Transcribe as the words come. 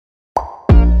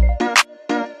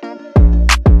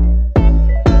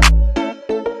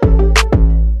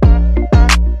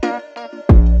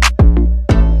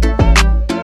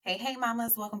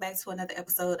mamas. Welcome back to another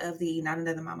episode of the Not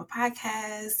Another Mama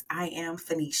podcast. I am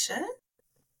Phoenicia.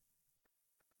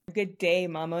 Good day,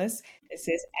 mamas. This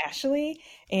is Ashley,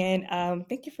 and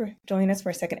thank you for joining us for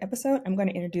a second episode. I'm going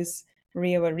to introduce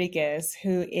Maria Rodriguez,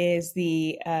 who is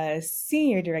the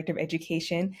Senior Director of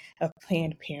Education of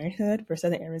Planned Parenthood for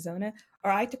Southern Arizona,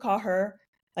 or I like to call her,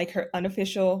 like her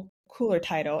unofficial, cooler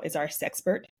title is our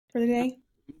sexpert for the day.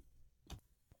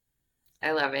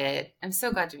 I love it. I'm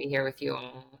so glad to be here with you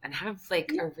all and have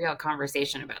like a real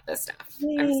conversation about this stuff.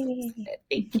 Yay. I'm so excited.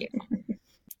 Thank you.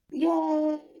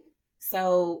 Yay!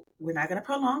 So we're not going to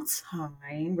prolong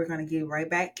time. We're going to get right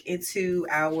back into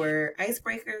our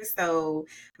icebreaker. So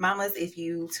mamas, if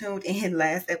you tuned in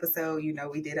last episode, you know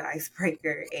we did an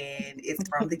icebreaker and it's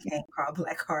from the game called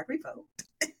Black Card Revolt.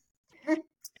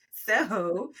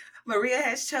 So Maria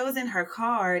has chosen her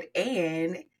card,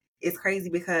 and it's crazy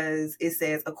because it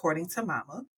says, according to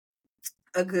Mama,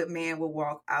 a good man will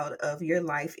walk out of your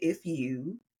life if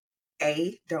you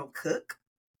A, don't cook,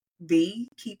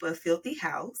 B, keep a filthy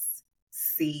house,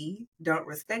 C, don't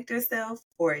respect yourself,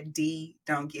 or D,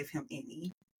 don't give him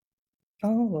any.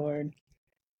 Oh, Lord.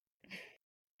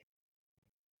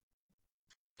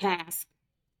 Can I ask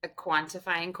a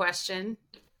quantifying question?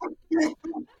 It's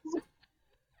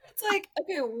like,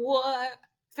 okay, what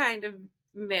kind of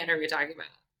man are we talking about?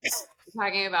 Are we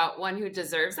talking about one who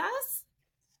deserves us?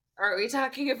 Or are we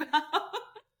talking about...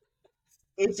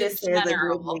 It just says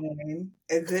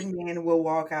a good man will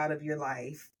walk out of your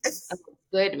life. A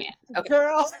good man. Okay.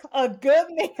 Girl, a good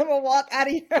man will walk out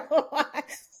of your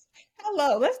life.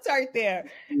 Hello, let's start there.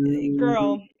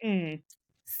 Girl.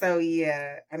 So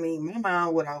yeah, I mean, my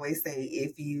mom would always say,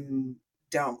 if you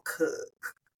don't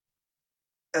cook,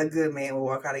 a good man will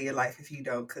walk out of your life if you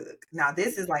don't cook. Now,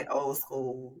 this is like old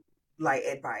school, like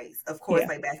advice. Of course,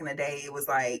 like back in the day, it was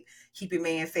like, keep your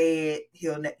man fed.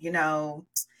 He'll, you know,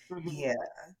 yeah.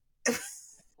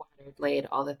 Watered, laid,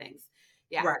 all the things.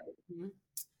 Yeah. Right.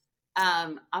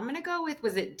 Mm-hmm. I'm going to go with,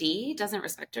 was it D, doesn't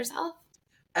respect herself?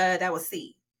 That was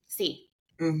C. C.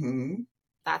 Mm-hmm.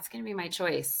 That's going to be my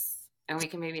choice. And we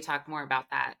can maybe talk more about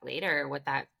that later, what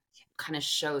that kind of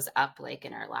shows up like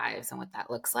in our lives and what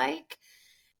that looks like.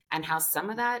 And how some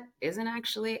of that isn't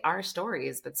actually our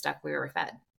stories, but stuff we were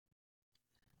fed.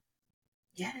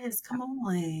 Yes, come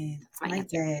on. That's my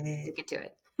answer. Get to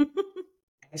it.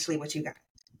 Ashley, what you got?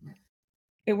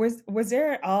 It was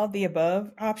there all the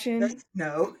above option?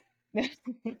 No.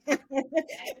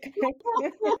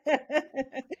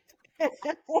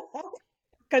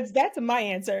 Because that's my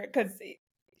answer. Because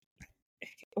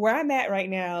where I'm at right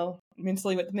now,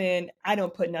 mentally with men, I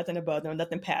don't put nothing above them,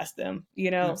 nothing past them,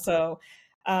 you know? Mm-hmm. So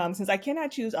since I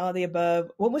cannot choose all the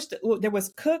above, there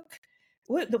was cook.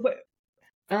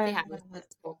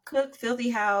 Cook, filthy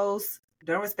house,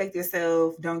 don't respect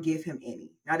yourself, don't give him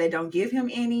any. Now that don't give him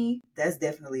any, that's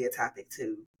definitely a topic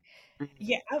too.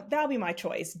 Yeah, that'll be my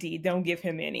choice. D, don't give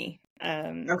him any.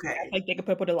 Okay. I think they could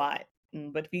put up with a lot,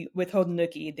 but if you withhold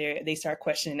nookie, they start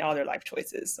questioning all their life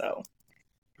choices. So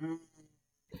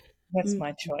that's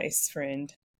my choice,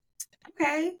 friend.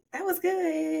 Okay, that was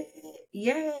good.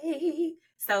 Yay!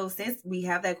 So since we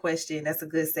have that question, that's a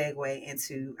good segue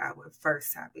into our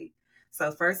first topic.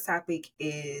 So first topic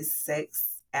is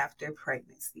sex after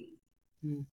pregnancy.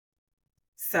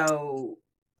 So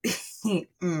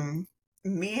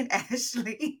me and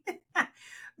Ashley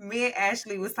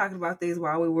was talking about this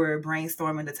while we were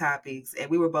brainstorming the topics, and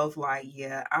we were both like,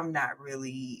 yeah, I'm not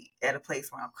really at a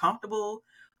place where I'm comfortable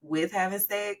with having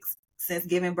sex since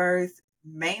giving birth,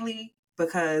 mainly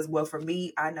because, well, for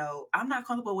me, I know I'm not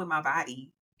comfortable with my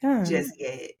body just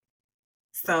yet.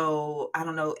 So I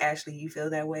don't know, Ashley, you feel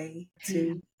that way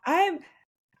too?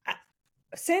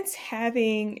 Since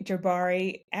having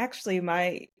Jabari, actually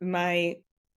my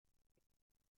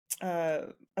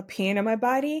opinion of my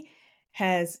body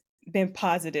has been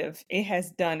positive. It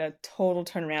has done a total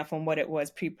turnaround from what it was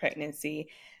pre-pregnancy.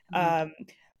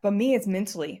 But me, it's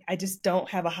mentally. I just don't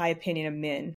have a high opinion of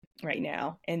men right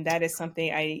now. And that is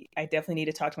something I definitely need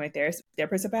to talk to my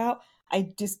therapist about.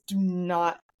 I just do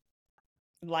not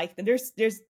like them.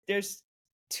 There's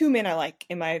two men I like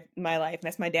in my life, and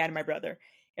that's my dad and my brother.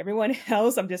 Everyone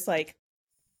else, I'm just like,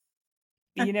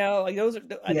 you know, like those are,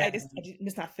 I'm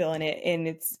just not feeling it. And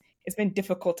it's been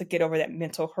difficult to get over that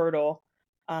mental hurdle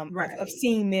of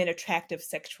seeing men attractive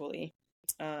sexually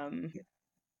in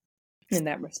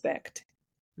that respect.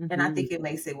 And I think it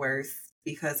makes it worse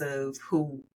because of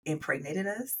who impregnated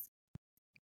us.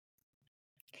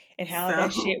 And how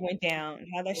that shit went down.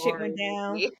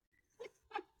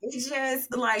 It's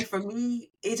just like, for me,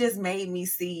 it just made me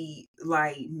see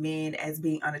like men as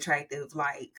being unattractive,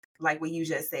 like like what you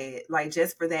just said, like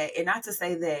just for that. And not to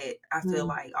say that I feel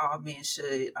like all men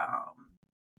should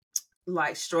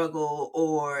like struggle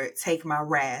or take my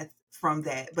wrath from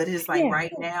that. But it's like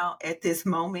right now at this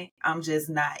moment, I'm just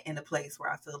not in a place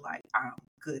where I feel like I'm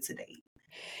good to date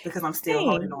because I'm still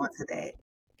holding on to that.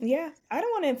 Yeah. I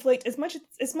don't want to inflict as much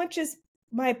as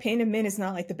my opinion of men is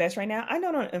not like the best right now. I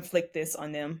don't want to inflict this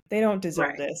on them. They don't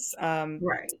deserve this.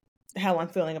 Right. How I'm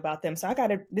feeling about them. So I got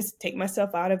to just take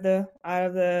myself out of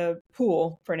the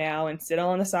pool for now and sit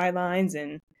on the sidelines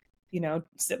and, you know,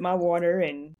 sip my water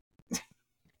and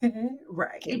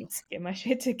right. Get my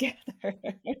shit together.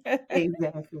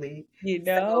 Exactly. You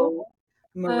know? So,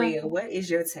 Maria, what is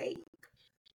your take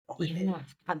on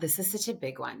God, this is such a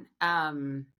big one.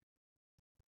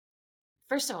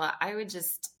 First of all, I would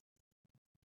just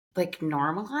like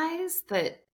normalize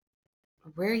that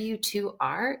where you two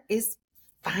are is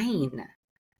fine.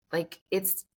 Like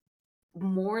it's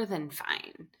more than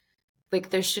fine. Like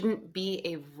there shouldn't be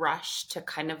a rush to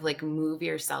kind of like move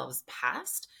yourselves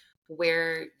past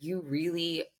where you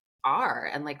really are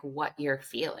and like what you're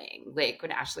feeling. Like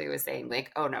when Ashley was saying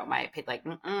like, oh no, my opinion, like,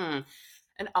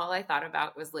 and all I thought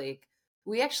about was like,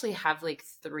 we actually have like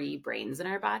 3 brains in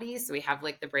our bodies. So we have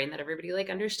like the brain that everybody like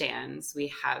understands.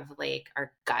 We have like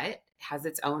our gut has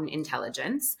its own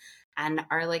intelligence, and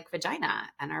our like vagina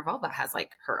and our vulva has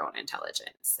like her own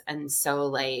intelligence. And so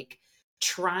like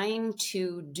trying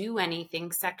to do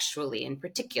anything sexually in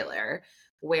particular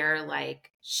where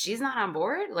like she's not on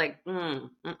board, like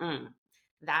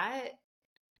that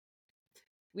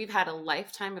we've had a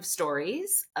lifetime of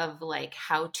stories of like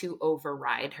how to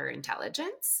override her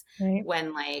intelligence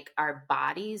when like our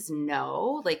bodies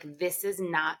know like this is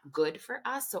not good for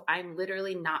us, so I'm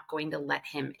literally not going to let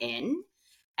him in.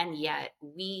 And yet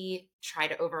we try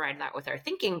to override that with our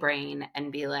thinking brain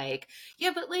and be like,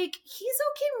 yeah, but like he's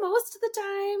okay most of the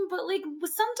time, but like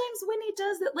sometimes when he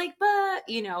does it, like, but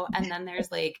you know, and then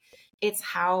there's like, it's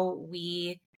how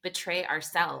we betray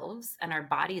ourselves and our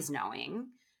bodies knowing.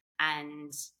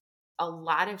 And a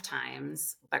lot of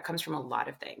times that comes from a lot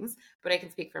of things, but I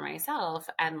can speak for myself.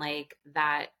 And like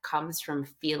that comes from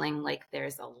feeling like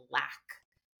there's a lack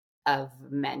of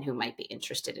men who might be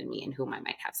interested in me and whom I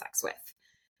might have sex with.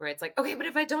 Where it's like, okay, but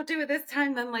if I don't do it this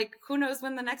time, then like, who knows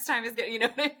when the next time is going, you know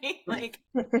what I mean? Like,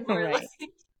 like,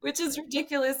 which is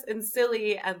ridiculous and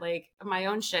silly and like my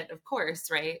own shit, of course,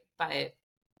 right? But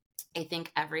I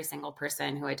think every single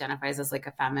person who identifies as like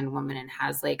a feminine woman and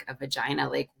has like a vagina,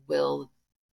 like will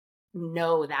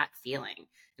know that feeling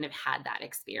and have had that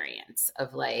experience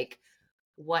of like,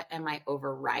 what am I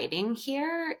overriding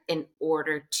here in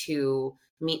order to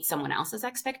meet someone else's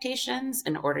expectations,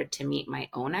 in order to meet my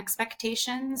own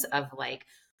expectations of like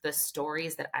the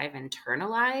stories that I've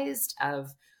internalized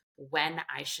of when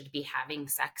I should be having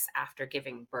sex after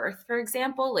giving birth, for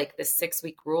example. Like the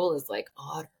 6-week rule is like,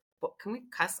 oh, can we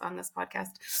cuss on this podcast?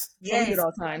 Yes, we do it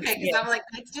all the time. Okay, because I'm like,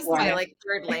 that's just my like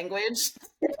third language.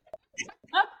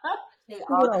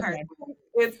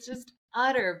 It's just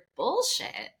utter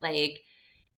bullshit. Like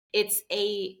it's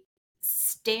a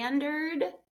standard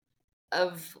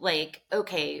of like,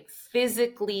 okay,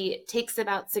 physically it takes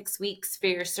about 6 weeks for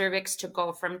your cervix to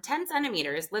go from 10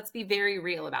 centimeters. Let's be very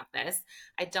real about this.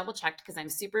 I double checked because I'm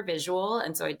super visual.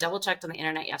 And so I double checked on the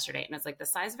internet yesterday and it's like the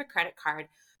size of a credit card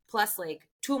plus like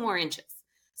 2 more inches.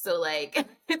 So like,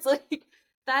 it's like,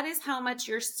 that is how much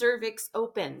your cervix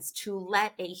opens to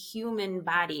let a human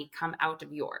body come out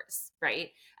of yours, right?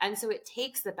 And so it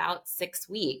takes about 6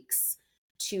 weeks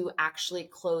to actually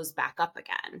close back up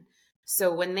again.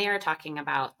 So when they are talking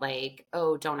about like,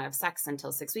 oh, don't have sex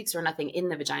until 6 weeks or nothing in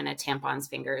the vagina, tampons,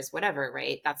 fingers, whatever,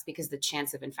 right? That's because the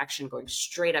chance of infection going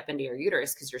straight up into your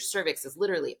uterus, because your cervix is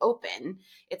literally open.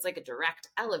 It's like a direct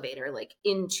elevator, like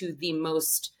into the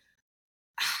most,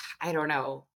 I don't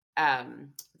know,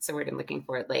 it's the word I'm looking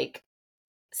for, like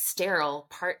sterile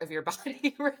part of your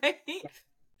body, right?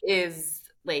 Is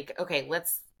like, okay,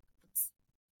 let's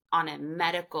on a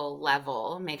medical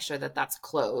level, make sure that that's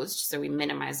closed so we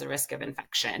minimize the risk of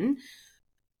infection.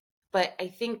 But I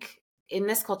think in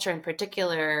this culture in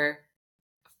particular,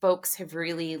 folks have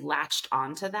really latched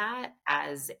onto that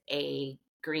as a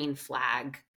green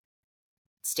flag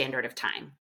standard of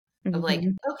time. Of like,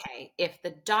 okay, if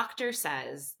the doctor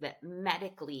says that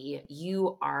medically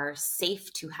you are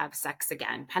safe to have sex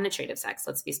again, penetrative sex,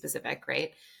 let's be specific,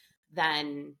 right?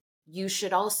 Then you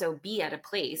should also be at a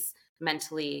place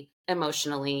mentally,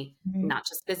 emotionally, not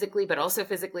just physically, but also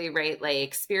physically, right?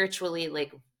 Like spiritually,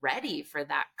 like ready for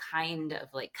that kind of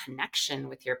like connection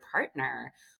with your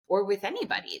partner or with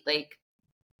anybody. Like,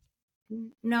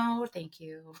 no, thank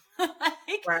you.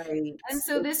 Like, Right. And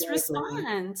so this Exactly.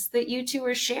 response that you two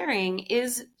are sharing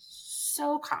is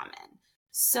so common,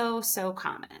 so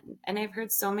common. And I've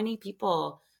heard so many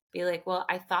people be like, well,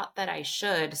 I thought that I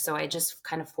should, so I just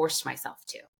kind of forced myself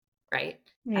to, right?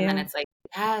 And then Yeah. it's like,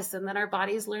 yes. And then our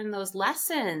bodies learn those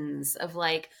lessons of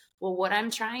like, well, what I'm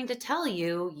trying to tell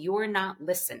you, you're not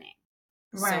listening.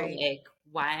 So Right. like,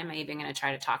 why am I even going to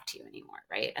try to talk to you anymore?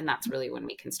 Right. And that's really when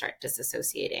we can start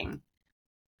disassociating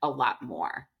a lot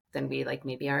more than we like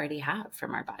maybe already have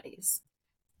from our bodies.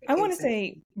 I want to say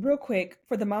Exactly. real quick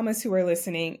for the mamas who are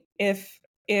listening, if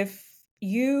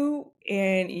you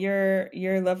and your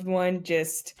loved one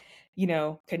just,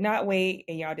 could not wait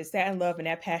and y'all just sat in love and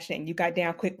that passionate and you got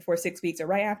down quick before 6 weeks or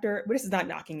right after, but this is not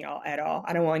knocking y'all at all.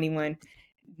 I don't want anyone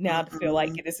now to feel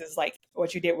like Mm-mm. this is like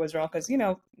what you did was wrong because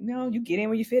no, you get in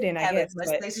where you fit in, I Have as guess. much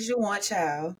But space as you want,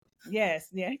 child. yes,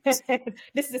 yeah.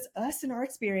 This is us and our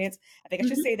experience. I think I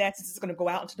should Mm-hmm. say that since it's going to go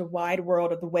out into the wide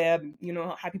world of the web,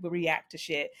 how people react to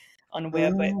shit on the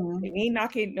web. But Mm-hmm. we ain't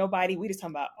knocking nobody. We just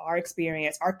talking about our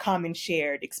experience, our common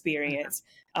shared experience,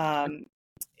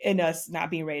 and us not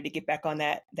being ready to get back on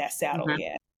that saddle Mm-hmm.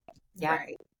 yet. Yeah.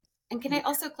 Right. And can I Yeah.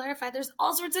 also clarify there's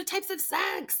all sorts of types of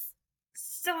sex.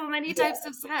 So many Yeah. types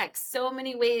of sex, so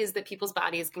many ways that people's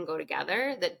bodies can go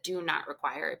together that do not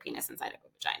require a penis inside of a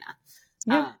vagina.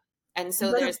 Yeah. And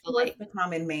so But there's of the course, like, the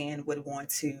common man would want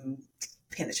to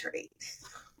penetrate.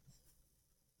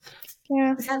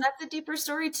 Yeah. yeah, that's a deeper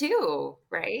story too,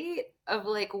 right? Of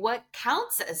like what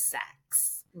counts as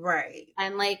sex. Right.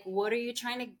 And like, what are you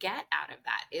trying to get out of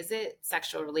that? Is it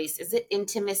sexual release? Is it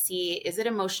intimacy? Is it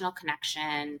emotional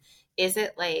connection? Is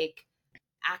it like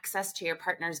access to your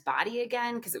partner's body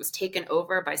again? Because it was taken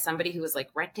over by somebody who was like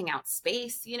renting out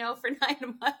space, for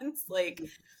 9 months. Like,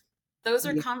 those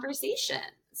are Yeah. conversations.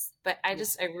 But I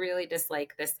really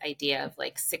dislike this idea of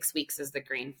like 6 weeks is the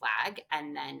green flag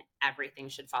and then everything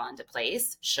should fall into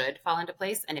place.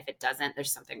 And if it doesn't,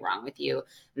 there's something wrong with you.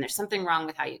 And there's something wrong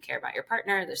with how you care about your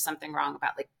partner. There's something wrong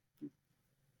about like,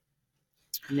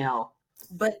 no.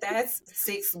 But that's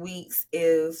 6 weeks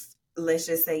if, let's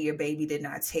just say, your baby did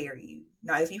not tear you.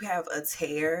 Now, if you have a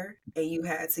tear and you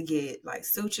had to get like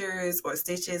sutures or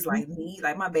stitches, like me,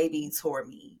 like my baby tore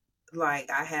me. Like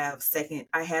I had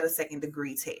a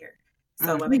second-degree tear.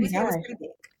 So my Mm. baby's hair was Gosh. pretty big.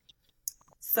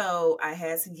 So I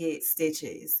had to get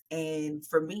stitches. And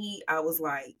for me, I was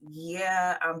like,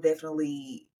 yeah,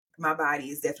 my body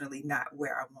is definitely not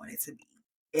where I want it to be.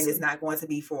 And it's not going to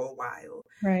be for a while.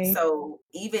 Right. So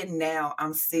even now,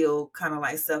 I'm still kind of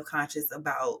like self-conscious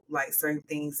about like certain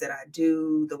things that I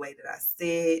do, the way that I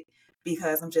sit,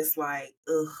 because I'm just like,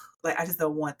 ugh, like I just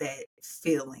don't want that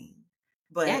feeling.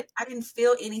 Yeah. But I didn't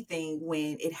feel anything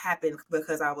when it happened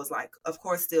because I was like, of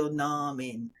course, still numb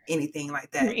and anything like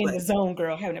You're that. in But the zone,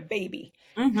 girl, having a baby.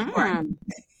 right. Mm-hmm.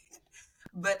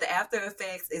 But the after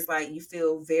effects is like you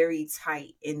feel very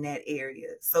tight in that area.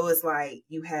 So it's like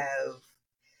you have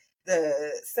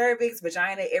the cervix,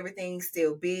 vagina, everything's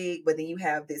still big, but then you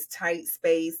have this tight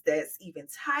space that's even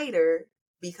tighter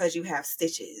because you have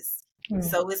stitches.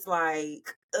 So it's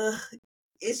like,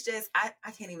 it's just,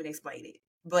 I can't even explain it.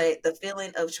 But the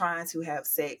feeling of trying to have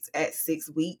sex at 6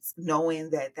 weeks,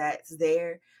 knowing that that's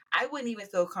there, I wouldn't even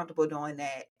feel comfortable doing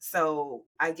that. So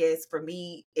I guess for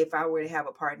me, if I were to have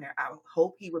a partner, I would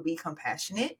hope he would be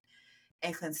compassionate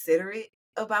and considerate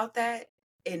about that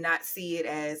and not see it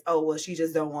as, oh, well, she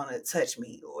just don't want to touch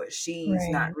me or she's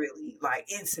not Right. really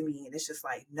like into me. And it's just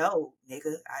like, no,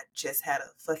 nigga, I just had a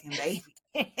fucking baby.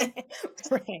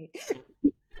 Right.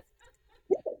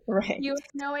 Right. You have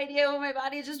no idea what my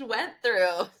body just went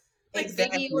through. Like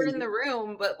maybe you were in Exactly. the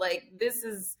room, but like this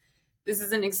is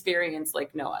an experience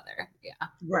like no other. Yeah.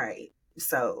 Right.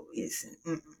 So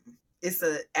it's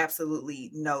a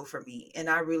absolutely no for me. And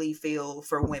I really feel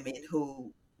for women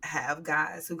who have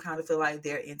guys who kind of feel like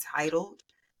they're entitled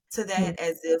to that,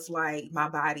 as if like my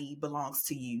body belongs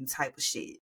to you type of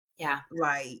shit. Yeah.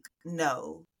 Like,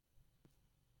 no,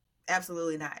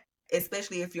 absolutely not.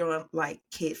 Especially if you're on like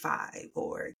kid 5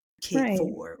 or kid Right.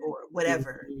 4 or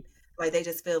whatever. Like they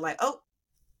just feel like, oh,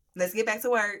 let's get back to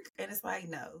work. And it's like,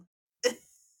 no,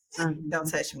 don't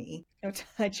touch me. Don't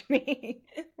touch me.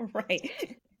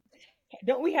 Right.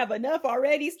 Don't we have enough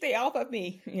already? Stay off of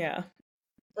me. Yeah.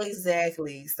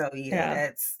 Exactly. So yeah,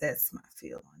 Yeah. that's my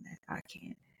feel on that. I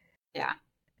can't. Yeah.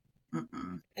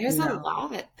 Mm-mm. There's a No.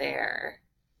 lot there.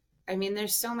 I mean,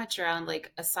 there's so much around,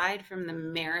 like, aside from the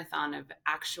marathon of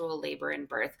actual labor and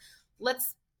birth,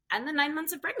 and the 9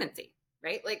 months of pregnancy,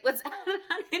 right? Like, let's add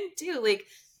that in too. Like,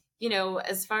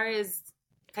 as far as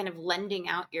kind of lending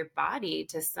out your body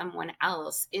to someone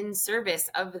else in service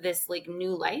of this like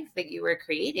new life that you were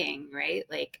creating, right?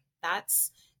 Like,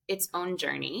 that's its own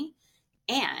journey.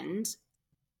 And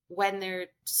when they're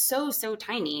so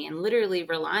tiny and literally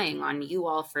relying on you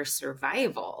all for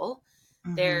survival,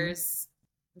 there's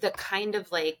the kind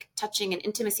of like touching and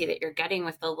intimacy that you're getting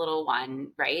with the little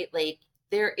one, right? Like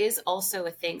there is also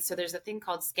a thing. So there's a thing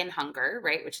called skin hunger,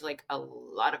 right? Which like a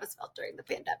lot of us felt during the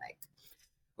pandemic,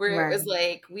 where it was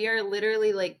like, we are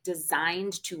literally like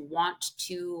designed to want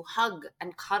to hug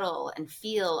and cuddle and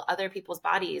feel other people's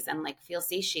bodies and like feel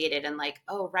satiated and like,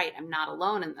 oh, right, I'm not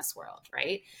alone in this world,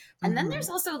 right? And then there's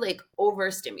also like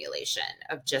overstimulation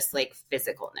of just like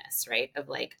physicalness, right? Of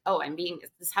like, oh,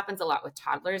 this happens a lot with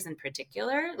toddlers in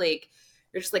particular. Like,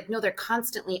 you're just like, no, they're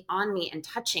constantly on me and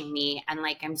touching me. And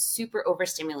like, I'm super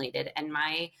overstimulated. And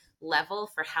my level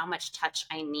for how much touch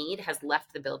I need has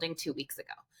left the building 2 weeks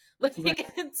ago. Like,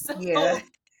 and so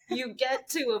you get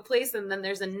to a place and then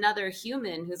there's another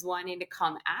human who's wanting to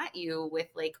come at you with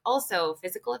like also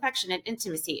physical affection and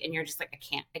intimacy. And you're just like,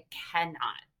 I cannot.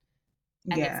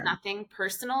 And it's nothing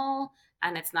personal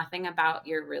and it's nothing about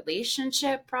your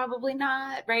relationship. Probably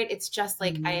not. Right. It's just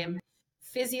like, I am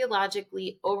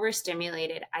physiologically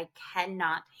overstimulated. I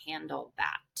cannot handle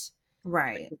that.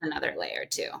 Right. Which is another layer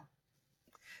too.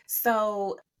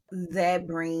 So that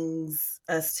brings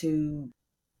us to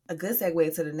a good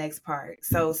segue to the next part.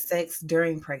 So sex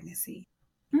during pregnancy.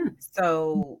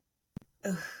 So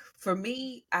for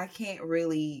me, I can't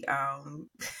really, I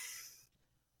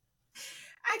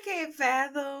can't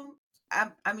fathom.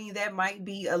 I mean, that might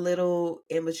be a little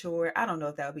immature. I don't know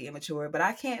if that would be immature, but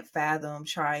I can't fathom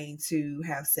trying to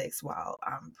have sex while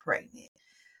I'm pregnant.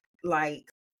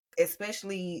 Like,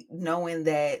 especially knowing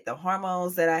that the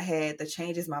hormones that I had, the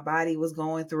changes my body was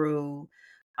going through,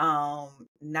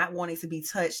 not wanting to be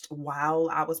touched while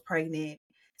I was pregnant.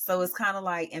 So it's kind of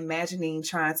like imagining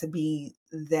trying to be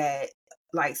that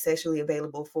like sexually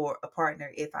available for a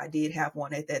partner if I did have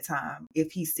one at that time,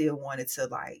 if he still wanted to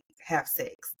like have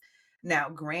sex. Now,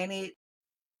 granted,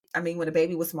 I mean, when the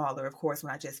baby was smaller, of course,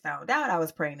 when I just found out I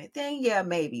was pregnant, then yeah,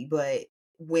 maybe. But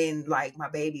when like my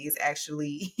baby is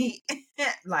actually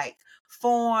like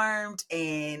formed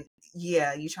and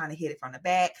yeah, you trying to hit it from the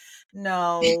back.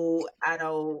 No, I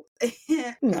don't.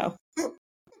 No.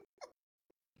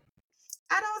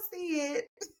 I don't see it.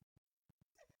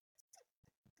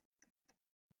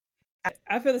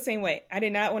 I feel the same way. I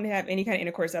did not want to have any kind of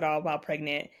intercourse at all while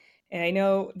pregnant. And I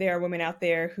know there are women out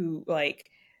there who like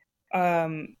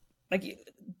talking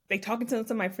to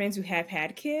some of my friends who have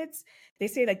had kids, they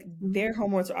say like their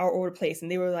hormones are all over the place and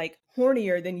they were like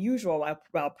hornier than usual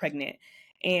while pregnant.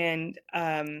 And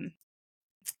I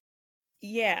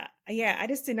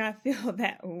just did not feel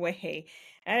that way.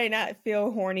 I did not feel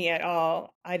horny at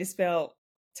all. I just felt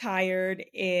tired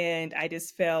and I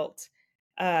just felt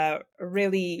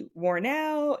really worn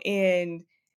out, and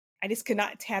I just could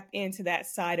not tap into that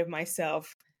side of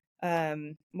myself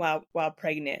while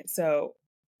pregnant. So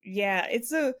yeah,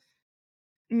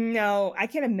 no, I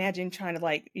can't imagine trying to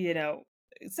like,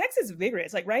 sex is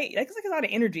vigorous, like, right? Like, it's like a lot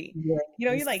of energy. Yes.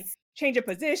 You like change your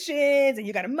positions and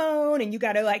you got to moan and you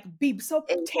got to like be so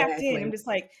tapped in. I'm just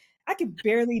like, I can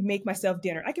barely make myself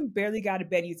dinner. I can barely go to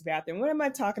bed, use the bathroom. What am I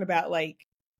talking about? Like,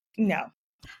 no.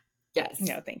 Yes.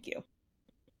 No, thank you.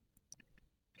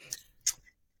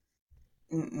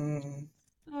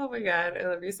 Oh my God, I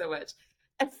love you so much.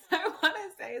 And I want to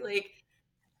say, like,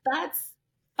 that's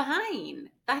fine.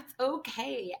 That's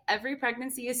okay. Every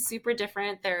pregnancy is super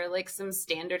different. There are like some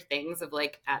standard things of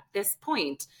like, at this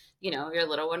point, your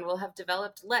little one will have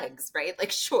developed legs, right?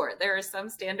 Like, sure, there are some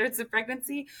standards of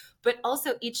pregnancy, but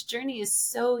also each journey is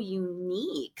so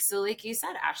unique. So like you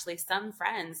said, Ashley, some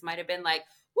friends might have been like,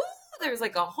 woo, there's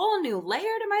like a whole new layer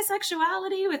to my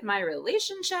sexuality with my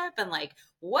relationship, and like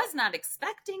was not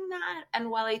expecting that.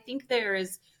 And while I think there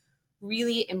is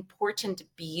really important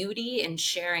beauty in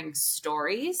sharing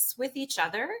stories with each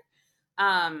other,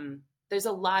 there's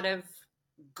a lot of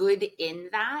good in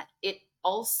that. It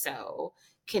also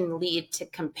can lead to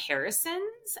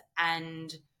comparisons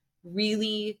and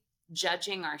really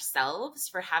judging ourselves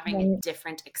for having a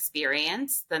different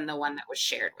experience than the one that was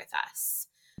shared with us.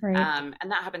 Right.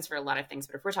 And that happens for a lot of things.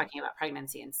 But if we're talking about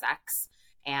pregnancy and sex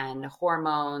and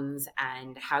hormones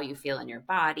and how you feel in your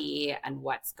body and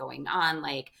what's going on,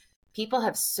 like, people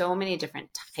have so many different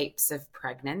types of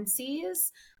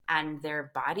pregnancies and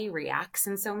their body reacts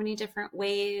in so many different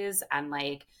ways. And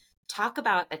like, talk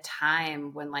about a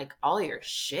time when like all your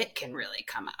shit can really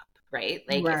come up, right?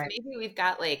 Like, if maybe we've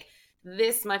got like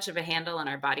this much of a handle on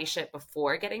our body shit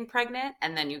before getting pregnant,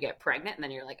 and then you get pregnant and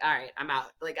then you're like, all right, I'm out.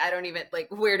 Like, I don't even, like,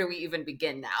 where do we even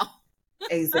begin now?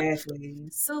 Exactly.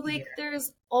 So like,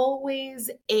 there's always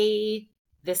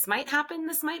this might happen,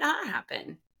 this might not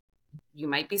happen. you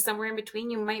might be somewhere in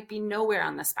between, you might be nowhere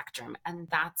on the spectrum, and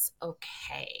that's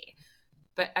okay.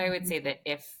 But I would say that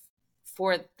if,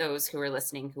 for those who are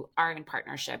listening who are in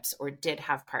partnerships or did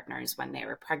have partners when they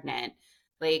were pregnant,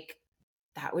 like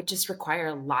that would just require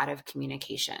a lot of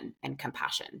communication and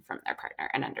compassion from their partner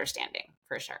and understanding,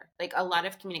 for sure. Like a lot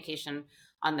of communication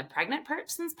on the pregnant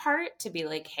person's part to be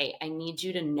like, hey, I need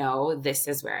you to know this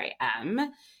is where I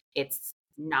am. It's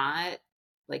not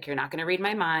like, you're not going to read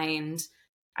my mind.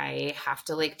 I have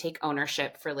to like take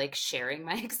ownership for like sharing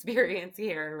my experience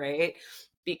here, right?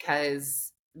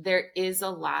 Because there is a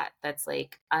lot that's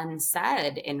like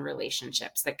unsaid in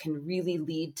relationships that can really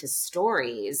lead to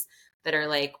stories that are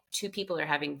like two people are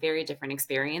having very different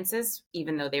experiences,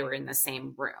 even though they were in the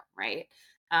same room, right?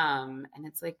 And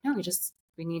it's like, no,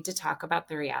 we need to talk about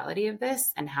the reality of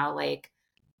this and how like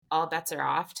all bets are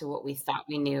off to what we thought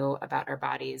we knew about our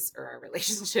bodies or our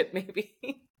relationship, maybe.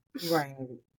 Right.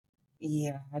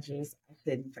 Yeah, I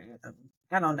couldn't fathom.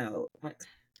 I don't know.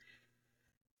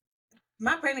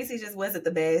 My pregnancy just wasn't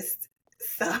the best.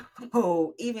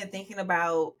 So even thinking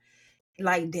about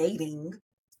like dating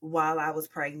while I was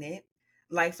pregnant,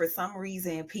 like for some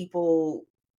reason people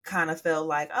kind of felt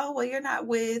like, oh, well, you're not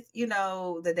with,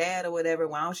 the dad or whatever.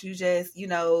 Why don't you just,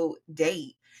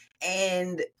 date?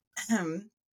 And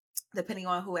depending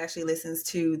on who actually listens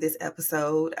to this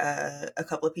episode, a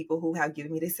couple of people who have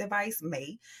given me this advice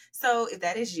may. So if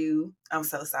that is you, I'm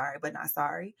so sorry, but not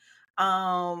sorry.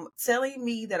 Telling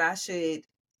me that I should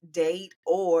date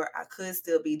or I could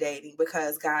still be dating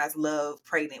because guys love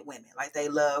pregnant women. Like they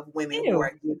love women who Ew.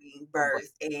 are giving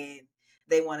birth and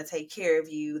they want to take care of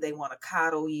you. They want to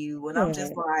coddle you. And I'm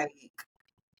just like,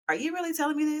 are you really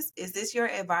telling me this? Is this your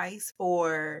advice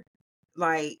for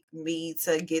like me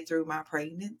to get through my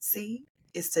pregnancy?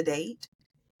 Is to date?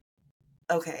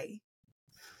 Okay.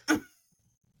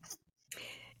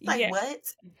 Like Yeah. what?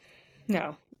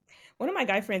 No. One of my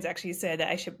guy friends actually said that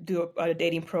I should do a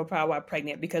dating profile while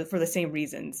pregnant because for the same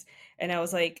reasons. And I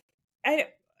was like,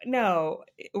 no,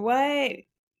 what?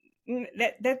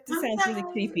 That I'm sounds really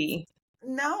not. creepy.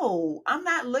 No, I'm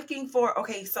not looking for.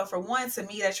 Okay, so for one, to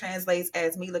me, that translates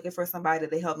as me looking for somebody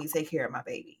to help me take care of my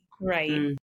baby.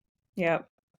 Right. Yep.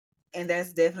 And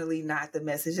that's definitely not the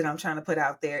message that I'm trying to put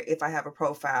out there if I have a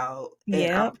profile and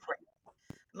I'm Yep. pregnant.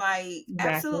 Like,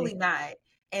 absolutely Exactly. not.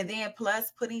 And then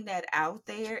plus putting that out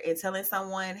there and telling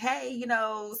someone, hey,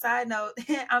 side note,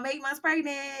 I'm 8 months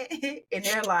pregnant. And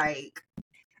they're like,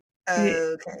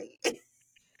 okay.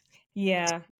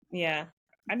 Yeah. Yeah.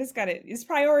 I just got it. It's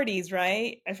priorities,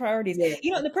 right? It's priorities.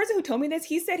 Yeah. The person who told me this,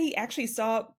 he said he actually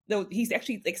saw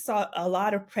saw a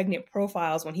lot of pregnant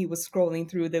profiles when he was scrolling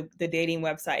through the dating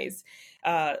websites.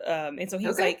 And so he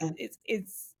was Okay. like,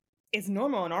 it's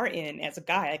normal on our end as a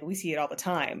guy. Like we see it all the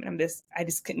time. And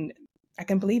I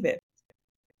couldn't believe it.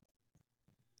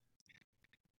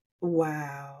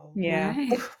 Wow. Yeah.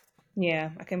 Right.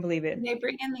 Yeah. I couldn't believe it. Can I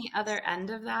bring in the other end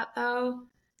of that though?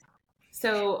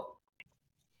 So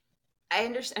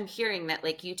I'm hearing that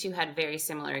like you two had very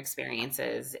similar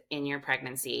experiences in your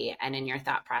pregnancy and in your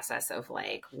thought process of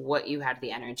like what you had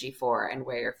the energy for and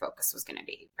where your focus was going to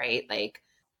be, right? Like,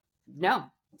 no,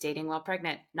 dating while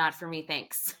pregnant, not for me,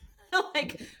 thanks.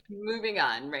 Like moving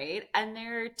on, right? And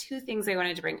there are two things I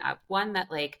wanted to bring up. One,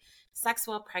 that like sex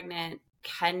while pregnant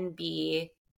can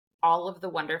be all of the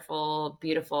wonderful,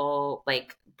 beautiful,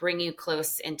 like bring you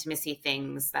close intimacy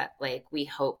things that like we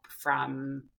hope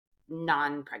from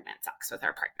non-pregnant sex with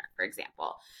our partner, for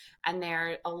example. And there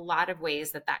are a lot of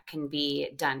ways that can be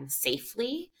done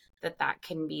safely, that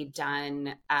can be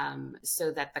done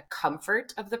so that the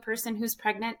comfort of the person who's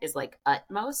pregnant is like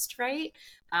utmost, right?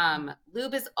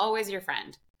 Lube is always your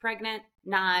friend. Pregnant,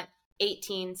 not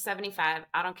 18, 75,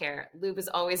 I don't care. Lube is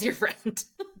always your friend.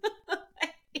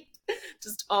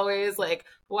 Just always like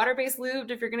water-based lube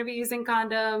if you're going to be using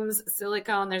condoms,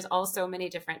 silicone. There's also many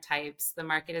different types. The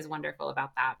market is wonderful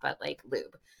about that, but like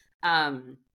lube.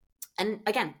 And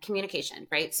again, communication,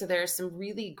 right? So there are some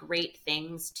really great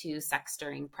things to sex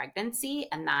during pregnancy.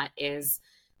 And that is,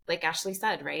 like Ashley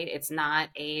said, right? It's not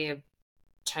a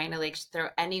trying to like throw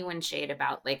anyone shade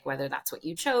about like whether that's what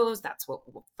you chose, that's what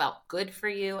felt good for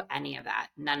you, any of that,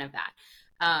 none of that.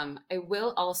 I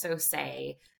will also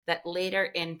say that later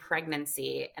in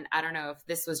pregnancy, and I don't know if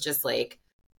this was just like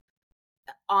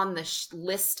on the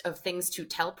list of things to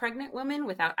tell pregnant women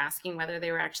without asking whether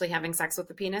they were actually having sex with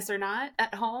the penis or not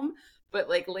at home, but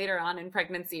like later on in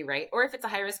pregnancy, right? Or if it's a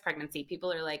high risk pregnancy,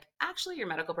 people are like, actually your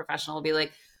medical professional will be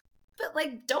like, but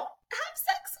like don't have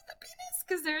sex with the penis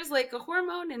because there's like a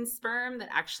hormone in sperm that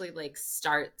actually like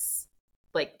starts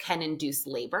like can induce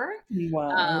labor.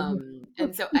 Wow.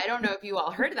 And so I don't know if you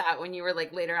all heard that when you were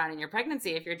like later on in your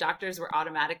pregnancy, if your doctors were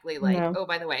automatically like, No. oh,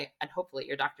 by the way, and hopefully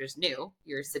your doctors knew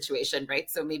your situation, right?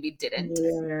 So maybe didn't.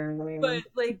 Yeah. But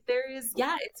like there is,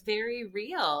 yeah, it's very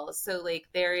real. So like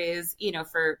there is, you know,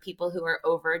 for people who are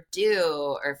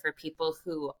overdue or for people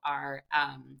who are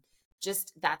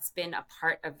just that's been a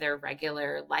part of their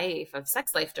regular life of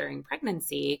sex life during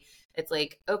pregnancy. It's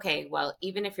like, okay, well,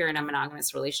 even if you're in a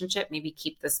monogamous relationship, maybe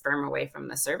keep the sperm away from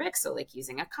the cervix. So like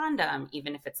using a condom,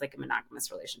 even if it's like a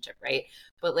monogamous relationship, right?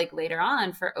 But like later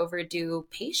on for overdue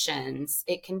patients,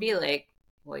 it can be like,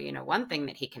 well, you know, one thing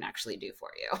that he can actually do for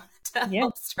you to Yeah.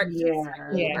 help start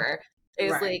labor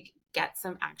is Right. like get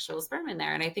some actual sperm in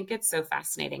there. And I think it's so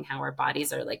fascinating how our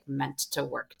bodies are like meant to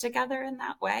work together in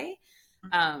that way.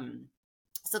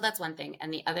 So that's one thing.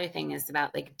 And the other thing is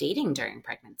about like dating during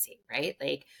pregnancy, right?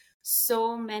 Like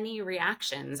so many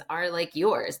reactions are like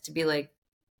yours to be like,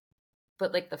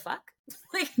 but like the fuck?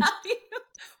 Like how do you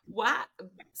what?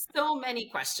 So many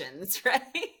questions, right?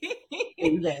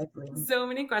 Exactly. So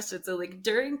many questions. So like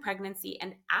during pregnancy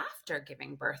and after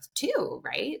giving birth too,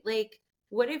 right? Like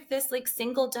what if this like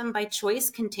singledom by choice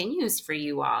continues for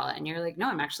you all and you're like, no,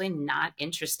 I'm actually not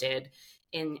interested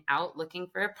in out looking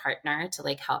for a partner to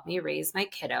like help me raise my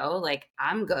kiddo. Like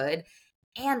I'm good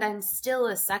and I'm still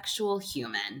a sexual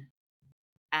human.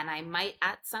 And I might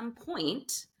at some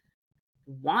point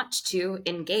want to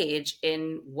engage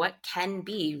in what can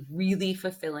be really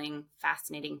fulfilling,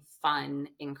 fascinating, fun,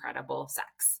 incredible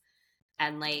sex.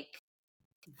 And like,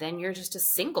 then you're just a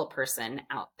single person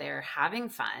out there having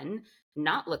fun,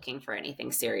 not looking for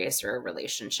anything serious or a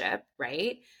relationship,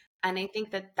 right? And I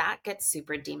think that that gets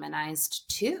super demonized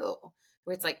too,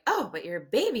 where it's like, oh, but your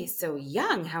baby's so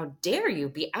young. How dare you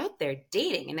be out there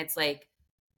dating? And it's like,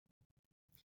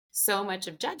 so much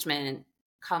of judgment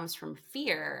comes from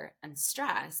fear and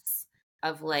stress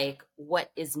of like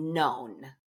what is known,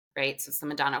 right? So it's the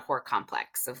Madonna whore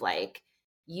complex of like,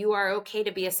 you are okay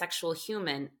to be a sexual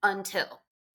human until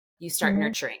you start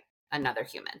nurturing another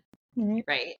human,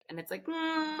 right? And it's like,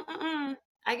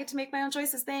 I get to make my own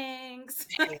choices. Thanks.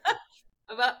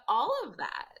 About all of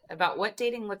that, about what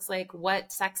dating looks like,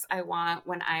 what sex I want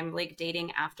when I'm like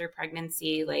dating after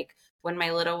pregnancy, like when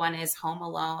my little one is home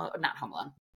alone, not home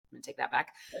alone. I'm gonna take that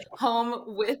back.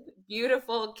 Home with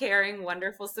beautiful, caring,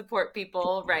 wonderful support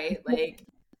people, right? Like,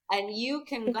 and you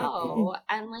can go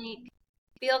and like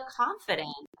feel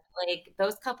confident. Like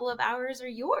those couple of hours are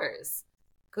yours.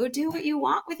 Go do what you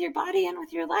want with your body and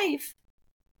with your life.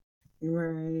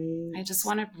 Right. I just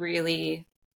want to really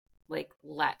like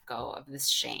let go of this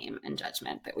shame and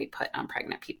judgment that we put on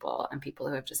pregnant people and people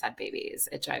who have just had babies.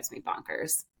 It drives me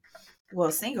bonkers.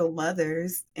 Well, single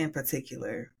mothers in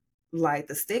particular, like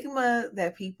the stigma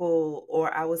that people,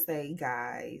 or I would say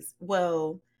guys,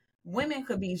 well, women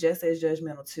could be just as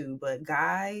judgmental too, but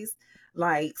guys,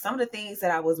 like some of the things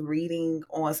that I was reading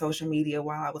on social media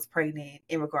while I was pregnant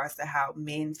in regards to how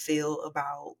men feel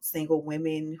about single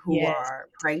women who are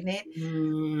pregnant.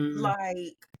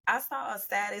 Like I saw a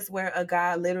status where a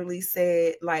guy literally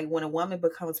said, like, when a woman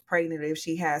becomes pregnant, if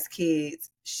she has kids,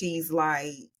 she's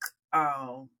like,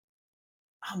 oh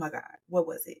my God, what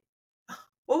was it?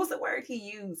 What was the word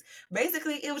he used?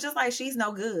 Basically, it was just like she's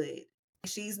no good.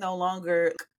 She's no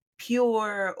longer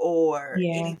pure or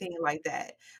anything like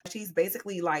that. She's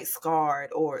basically like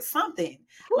scarred or something,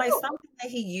 like something that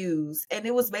he used. And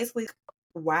it was basically,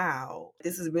 wow,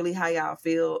 this is really how y'all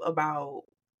feel about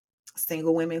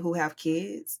single women who have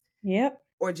kids. Yep.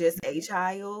 Or just a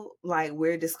child. Like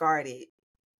we're discarded.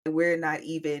 We're not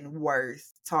even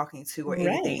worth talking to or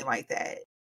anything like that.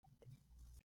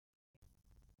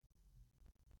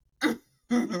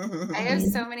 I have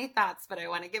so many thoughts, but I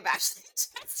want to give Ashley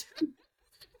a chance.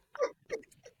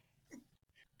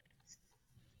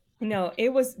 No,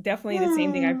 it was definitely the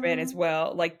same thing I've read as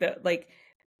well. Like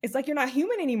it's like you're not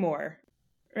human anymore,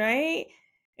 right?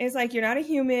 It's like you're not a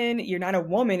human, you're not a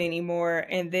woman anymore,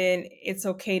 and then it's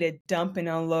okay to dump and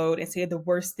unload and say the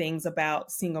worst things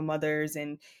about single mothers,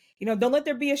 and don't let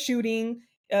there be a shooting.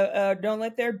 Don't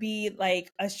let there be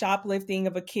like a shoplifting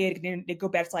of a kid. And then they go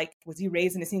back to like, was he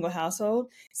raised in a single household?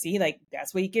 See, like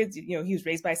that's what he gets. He was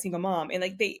raised by a single mom, and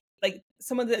like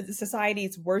some of the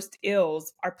society's worst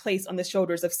ills are placed on the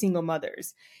shoulders of single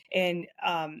mothers, and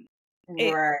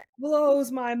it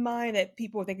blows my mind that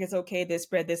people think it's okay to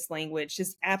spread this language,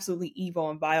 just absolutely evil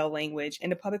and vile language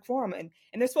in a public forum, and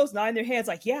they're supposed to nod in their heads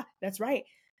like, yeah, that's right.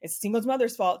 It's single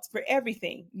mother's fault for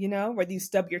everything, whether you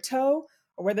stub your toe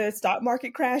or whether the stock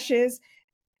market crashes,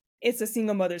 it's a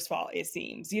single mother's fault, it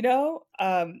seems,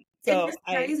 So it's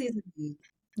crazy to me.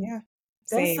 Yeah.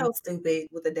 That's Same. so stupid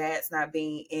with the dads not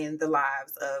being in the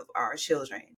lives of our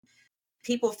children.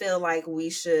 People feel like we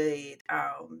should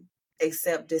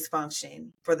accept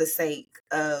dysfunction for the sake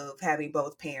of having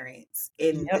both parents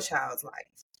in the Yep. child's life.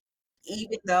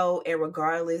 Even though, and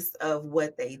regardless of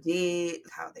what they did,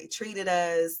 how they treated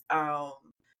us,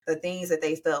 the things that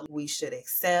they felt we should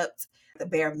accept, the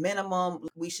bare minimum,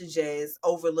 we should just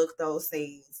overlook those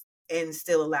things and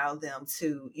still allow them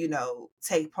to,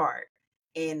 take part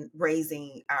in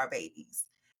raising our babies.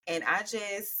 And I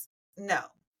just, no,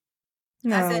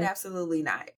 I said No. absolutely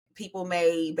not. People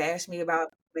may bash me about,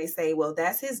 may say, well,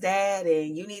 that's his dad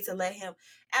and you need to let him.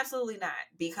 Absolutely not.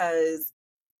 Because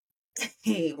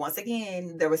once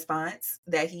again, the response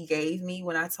that he gave me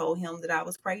when I told him that I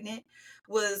was pregnant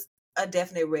was a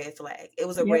definite red flag. It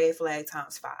was a Yep. red flag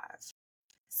times 5. Yep.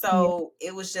 So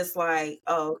it was just like,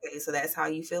 oh, okay, so that's how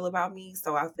you feel about me.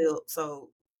 So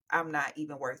I'm not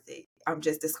even worth it. I'm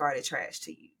just discarded trash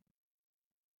to you.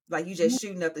 Like you just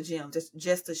shooting up the gym,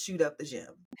 just to shoot up the gym.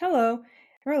 Hello.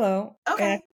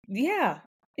 Okay. Yeah.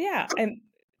 And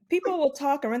people will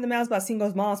talk and run the mouths about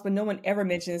single moms, but no one ever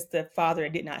mentions the father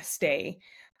that did not stay,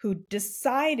 who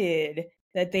decided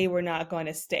that they were not going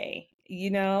to stay,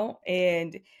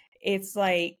 And it's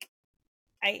like,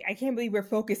 I can't believe we're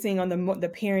focusing on the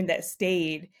parent that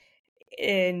stayed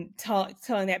and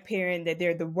telling that parent that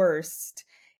they're the worst,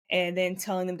 and then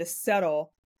telling them to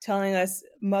settle, telling us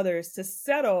mothers to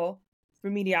settle for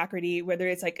mediocrity, whether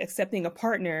it's like accepting a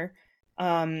partner,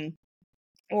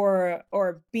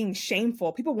 or being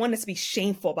shameful. People want us to be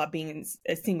shameful about being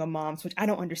a single moms, which I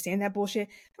don't understand that bullshit.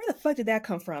 Where the fuck did that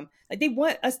come from? Like they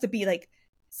want us to be like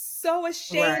so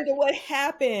ashamed of what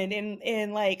happened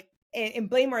and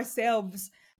blame ourselves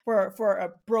for a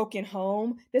broken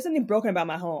home. There's something broken about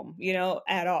my home,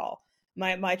 at all.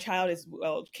 My child is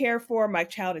well cared for. My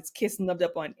child is kissed and loved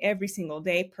up on every single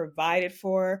day, provided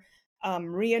for.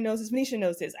 Maria knows this. Manisha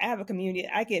knows this. I have a community.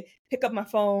 I could pick up my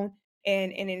phone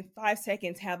and in 5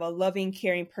 seconds have a loving,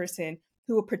 caring person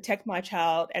who will protect my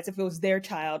child as if it was their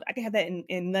child. I can have that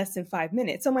in less than 5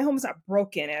 minutes. So my home is not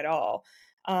broken at all.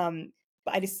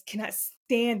 But I just cannot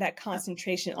stand that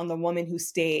concentration on the woman who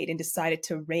stayed and decided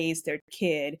to raise their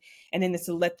kid, and then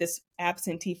to let this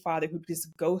absentee father who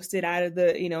just ghosted out of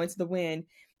the, into the wind,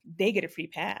 they get a free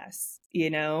pass. They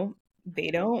don't.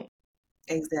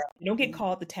 Exactly. They don't get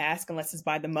called to task unless it's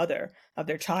by the mother of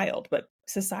their child, but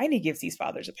society gives these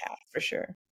fathers a pass for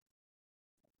sure.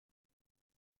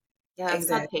 Yeah, that's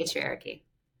exactly. Not patriarchy.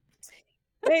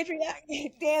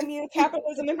 Patriarchy, damn you,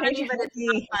 capitalism and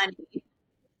patriarchy. Funny.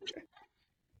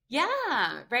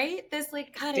 Yeah, right? This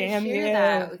like kind of damn hear you.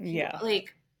 that. Yeah.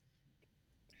 Like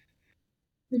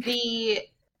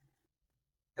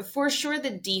for sure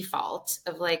the default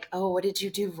of like, oh, what did you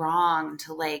do wrong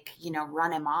to like,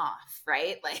 run him off,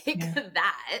 right? Like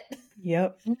that.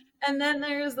 Yep. And then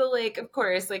there's the like, of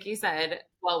course, like you said,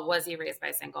 well, was he raised by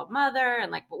a single mother?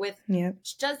 And like,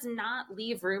 which does not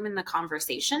leave room in the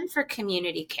conversation for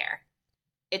community care.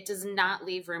 It does not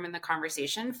leave room in the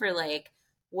conversation for like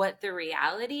what the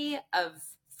reality of,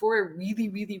 for a really,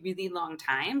 really, really long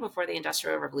time before the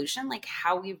Industrial Revolution, like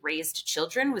how we raised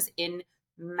children was in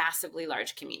massively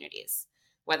large communities,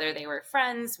 whether they were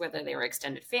friends, whether they were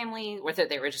extended family, whether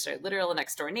they were just a literal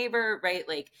next door neighbor, right?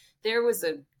 Like there was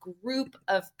a group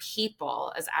of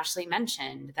people, as Ashley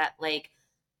mentioned, that like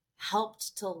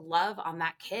helped to love on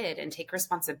that kid and take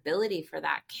responsibility for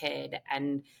that kid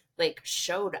and like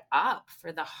showed up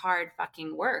for the hard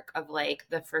fucking work of like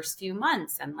the first few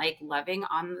months and like loving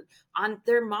on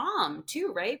their mom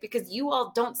too, right? Because you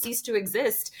all don't cease to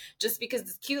exist just because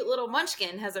this cute little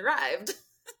munchkin has arrived.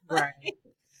 Right.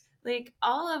 Like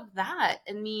all of that.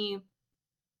 And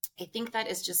I think that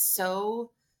is just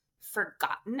so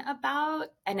forgotten about,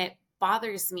 and it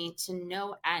bothers me to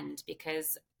no end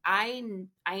because I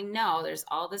know there's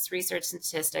all this research and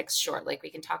statistics, sure, like we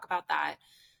can talk about that,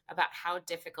 about how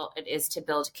difficult it is to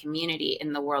build community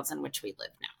in the worlds in which we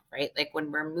live now, right? Like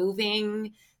when we're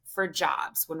moving for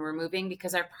jobs, when we're moving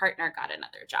because our partner got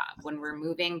another job, when we're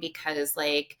moving because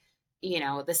like,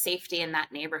 the safety in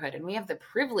that neighborhood, and we have the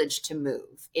privilege to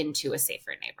move into a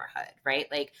safer neighborhood, right?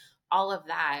 Like all of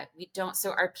that, we don't,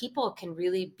 so our people can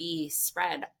really be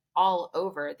spread all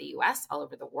over the US, all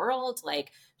over the world.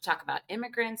 Like we talk about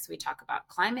immigrants, we talk about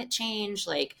climate change.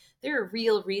 Like there are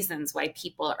real reasons why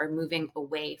people are moving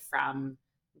away from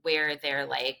where their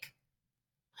like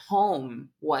home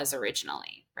was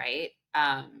originally, right?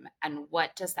 And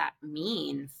what does that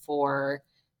mean for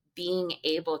being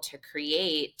able to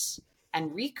create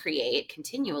and recreate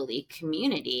continually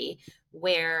community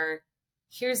where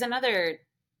here's another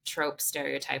trope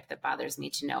stereotype that bothers me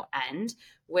to no end,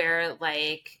 where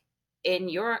like in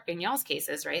y'all's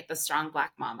cases, right, the strong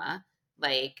Black mama,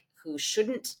 like, who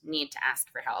shouldn't need to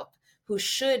ask for help, who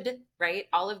should, right,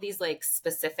 all of these like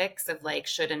specifics of like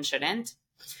should and shouldn't,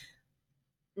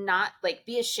 not like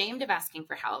be ashamed of asking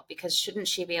for help, because shouldn't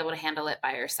she be able to handle it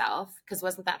by herself? Because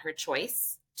wasn't that her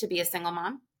choice to be a single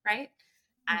mom, right?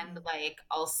 And like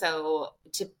also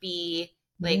to be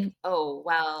like, oh,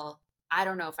 well, I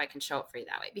don't know if I can show up for you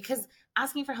that way, because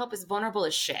asking for help is vulnerable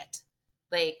as shit.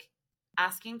 Like,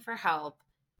 asking for help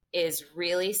is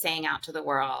really saying out to the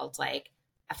world, like,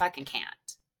 I fucking can't.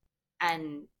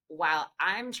 And while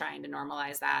I'm trying to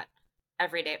normalize that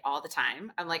every day, all the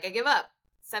time, I'm like, I give up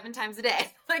 7 times a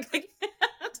day. like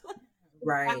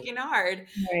Right. fucking hard.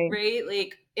 Right.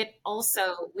 Like, it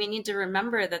also, we need to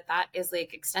remember that that is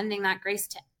like extending that grace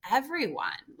to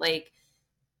everyone. Like,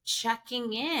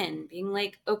 checking in, being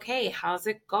like, okay, how's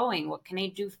it going? What can I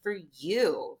do for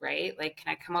you? Right? Like,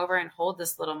 can I come over and hold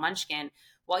this little munchkin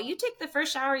while you take the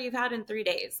first shower you've had in 3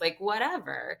 days? Like,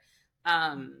 whatever.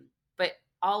 But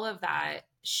all of that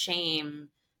shame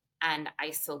and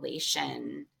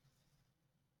isolation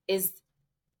is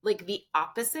like the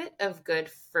opposite of good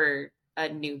for a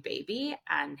new baby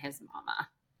and his mama.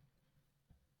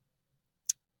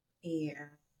 Yeah.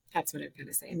 That's what I'm going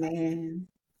to say. Man.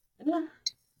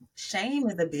 Shame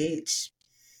is a bitch.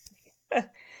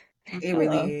 It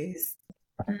really is.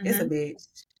 It's a bitch.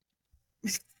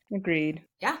 Agreed.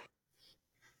 Yeah.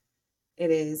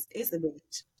 It is. It's a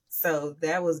bitch. So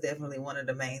that was definitely one of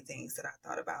the main things that I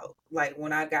thought about. Like,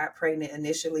 when I got pregnant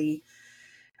initially,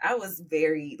 I was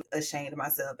very ashamed of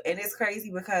myself. And it's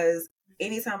crazy because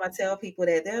anytime I tell people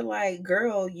that, they're like,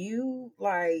 girl, you're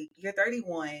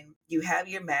 31, you have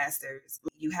your master's,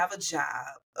 you have a job,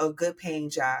 a good paying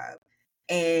job,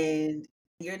 and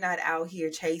you're not out here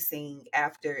chasing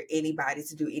after anybody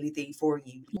to do anything for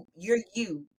you.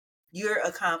 You're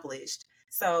accomplished.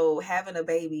 So having a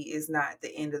baby is not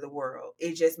the end of the world.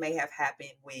 It just may have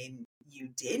happened when you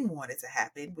didn't want it to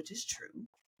happen, which is true.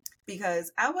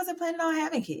 Because I wasn't planning on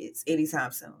having kids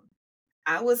anytime soon.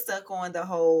 I was stuck on the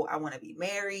whole, I want to be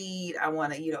married. I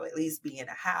want to, at least be in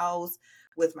a house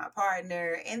with my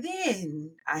partner. And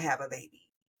then I have a baby.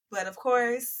 But of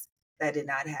course, that did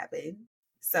not happen.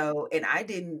 So, and I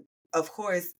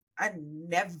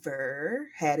never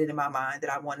had it in my mind that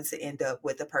I wanted to end up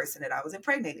with the person that I was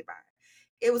impregnated by.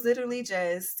 It was literally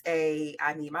just I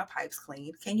need my pipes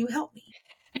cleaned. Can you help me?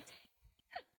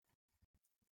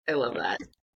 I love that.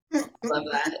 Love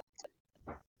that.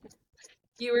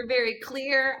 You were very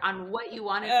clear on what you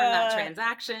wanted from that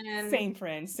transaction. Same,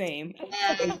 friend. Same.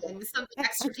 And something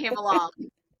extra came along.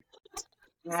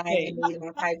 I need my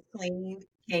pipes cleaned.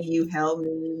 Can you help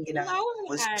me?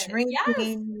 Was drinking.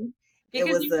 Yes. Because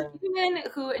it was you're a human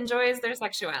who enjoys their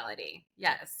sexuality.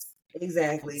 Yes.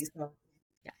 Exactly. So,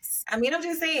 yes. I mean, I'm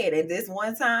just saying, at this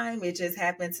one time, it just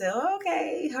happened to,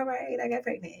 okay, all right, I got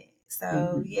pregnant.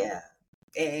 So, yeah.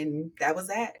 And that was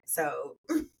that. So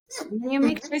you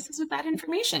make choices with that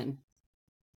information.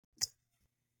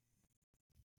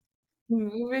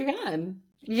 Moving on.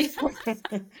 Yeah.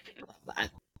 I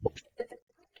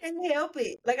can't help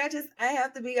it. Like, I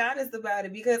have to be honest about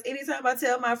it, because anytime I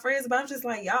tell my friends about it, I'm just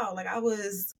like, y'all, like, I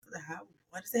wanted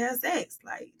to have sex.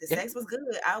 Like, the sex was good.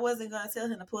 I wasn't going to tell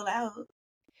him to pull out.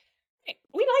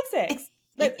 We like sex.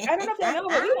 Like, I don't know if y'all know,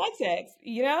 but we like sex.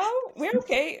 We're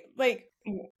okay. Like,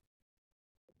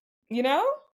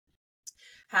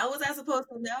 how was I supposed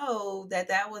to know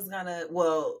that was gonna?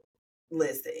 Well,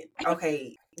 listen,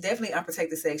 okay, definitely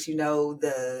unprotected sex.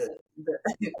 The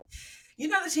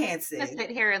the chances. I sit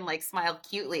here and like smile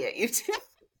cutely at you too.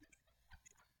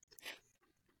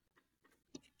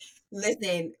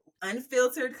 Listen,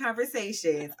 unfiltered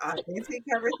conversations, authentic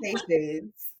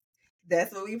conversations.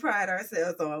 That's what we pride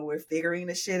ourselves on. We're figuring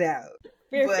the shit out.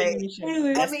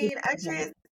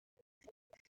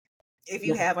 If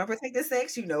you have unprotected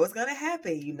sex, it's going to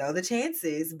happen. The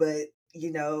chances. But,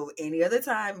 any other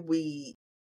time we,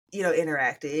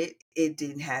 interacted, it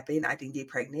didn't happen. I didn't get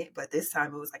pregnant. But this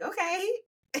time it was like, okay,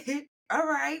 all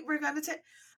right, we're going to take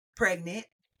pregnant.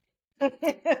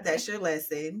 That's your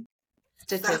lesson.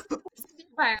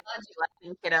 Biology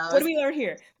lesson, kiddos. What do we learn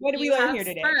here? What do we learn here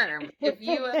today? Sperm. If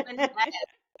you have an egg,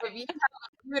 if you have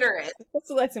a uterus, what's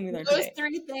the lesson we learned today? Those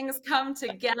 3 things come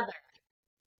together.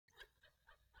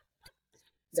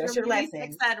 That's your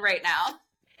lesson. Said right now.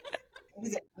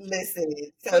 Listen,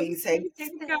 so you take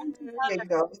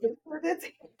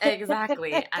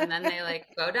exactly, and then they like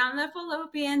go down the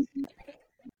fallopian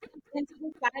into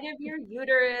the side of your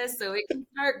uterus so it can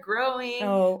start growing.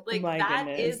 Oh, like my that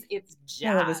goodness. is its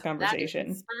job. I love this conversation.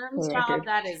 That is the sperm's job.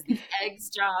 That is the egg's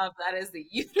job. That is the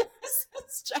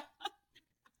uterus's job.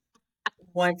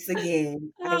 once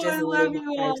again, I Oh, just I love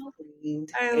literally you have all.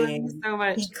 cleaned, I love you and so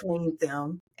much. he cleaned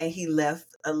them, and he left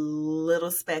a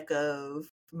little speck of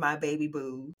my baby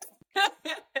boo.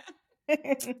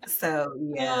 So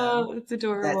yeah, Oh, it's that's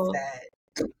adorable. that.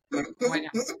 Oh my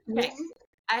God. Okay.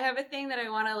 I have a thing that I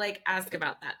want to like ask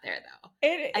about that there though.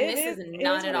 And this is It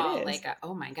not is at what it all is. like,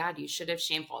 oh my God, you should have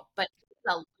shameful, but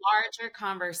it's a larger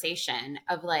conversation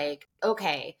of like,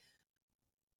 okay,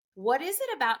 what is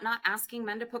it about not asking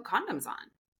men to put condoms on?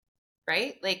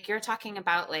 Right? Like you're talking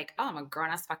about like, oh, I'm a grown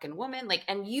ass fucking woman. Like,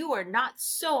 and you are not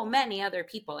so many other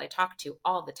people I talk to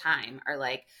all the time are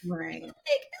like, Right. like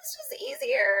it's just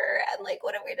easier. And like,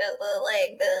 what are we doing?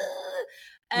 Like,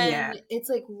 Yeah. and it's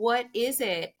like, what is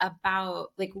it about?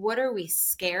 Like, what are we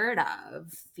scared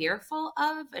of, fearful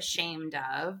of, ashamed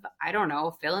of? I don't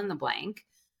know, fill in the blank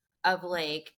of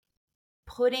like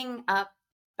putting up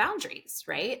boundaries,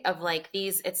 right? Of like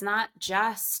these, it's not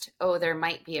just, oh, there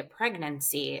might be a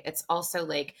pregnancy. It's also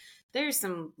like there's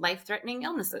some life threatening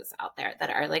illnesses out there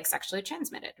that are like sexually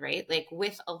transmitted, right? Like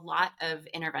with a lot of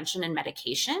intervention and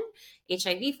medication,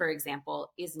 HIV, for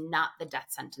example, is not the death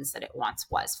sentence that it once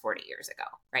was 40 years ago,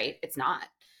 right? It's not.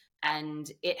 And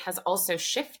it has also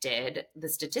shifted the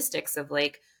statistics of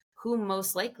like who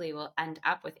most likely will end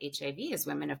up with HIV is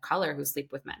women of color who sleep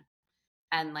with men.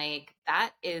 And like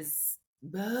that is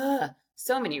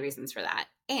so many reasons for that.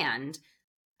 And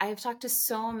I've talked to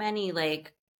so many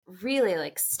like really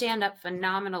like stand up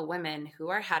phenomenal women who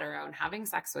are hetero and having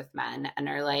sex with men and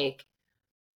are like,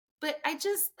 but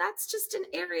that's just an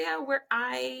area where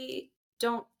I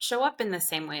don't show up in the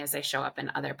same way as I show up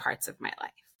in other parts of my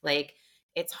life. Like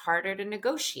it's harder to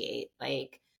negotiate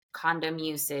like condom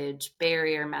usage,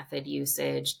 barrier method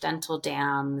usage, dental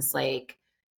dams, like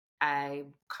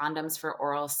condoms for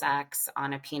oral sex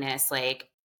on a penis. Like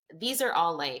these are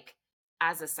all like,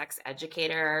 as a sex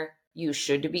educator, you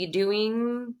should be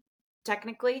doing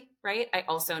technically, right? I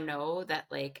also know that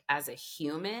like as a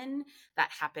human,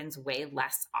 that happens way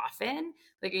less often.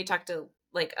 Like you talk to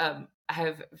like I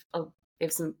have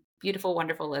some beautiful,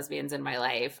 wonderful lesbians in my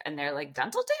life, and they're like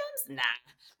dental dams.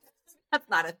 Nah, that's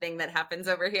not a thing that happens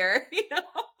over here. You know,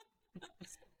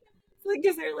 like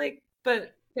because they're like,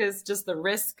 but is just the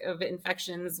risk of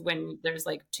infections when there's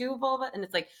like two vulva, and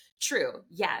it's like true,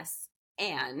 yes,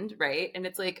 and right, and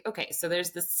it's like okay, so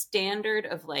there's the standard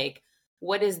of like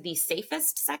what is the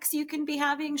safest sex you can be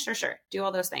having, sure, do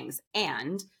all those things,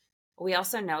 and we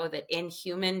also know that in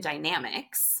human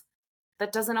dynamics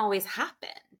that doesn't always happen,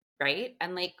 right?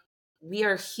 And like we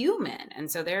are human, and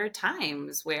so there are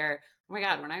times where oh my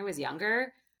God, when I was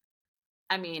younger,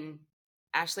 I mean,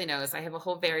 Ashley knows I have a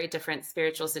whole very different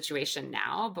spiritual situation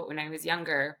now. But when I was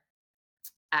younger,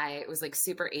 I was like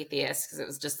super atheist because it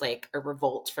was just like a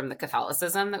revolt from the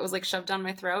Catholicism that was like shoved down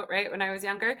my throat, right? When I was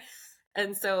younger.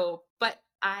 And so, but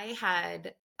I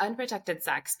had unprotected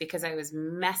sex because I was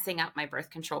messing up my birth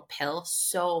control pill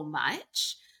so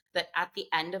much that at the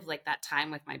end of like that time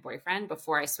with my boyfriend,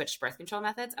 before I switched birth control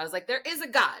methods, I was like, there is a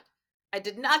God. I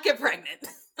did not get pregnant.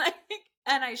 Like,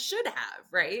 and I should have,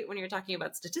 right? When you're talking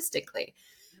about statistically.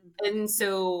 And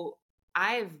so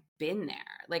I've been there.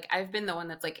 Like I've been the one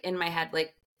that's like in my head,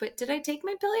 like, but did I take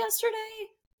my pill yesterday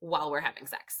while we're having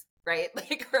sex? Right?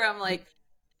 Like where I'm like,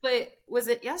 but was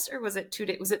it yes or was it 2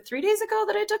 days? Was it 3 days ago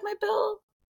that I took my pill?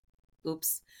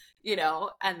 Oops. You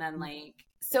know, and then like,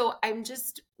 so I'm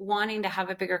just wanting to have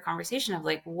a bigger conversation of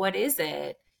like, what is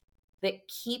it that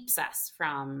keeps us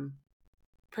from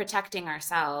protecting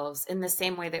ourselves in the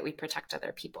same way that we protect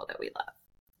other people that we love?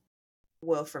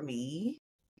 Well, for me,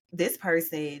 this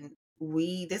person,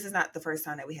 this is not the first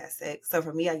time that we had sex. So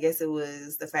for me, I guess it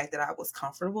was the fact that I was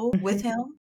comfortable with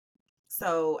him.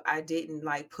 So I didn't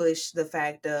like push the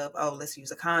fact of, oh, let's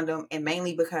use a condom. And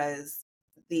mainly because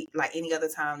like any other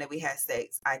time that we had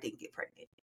sex, I didn't get pregnant.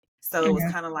 So it was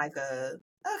kind of like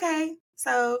okay,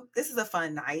 so this is a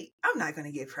fun night. I'm not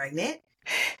going to get pregnant.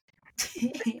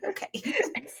 Okay.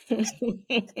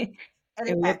 And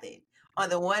it happened on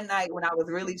the one night when I was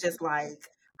really just like,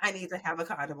 I need to have a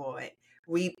condom on.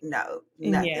 Nothing.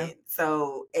 Yeah.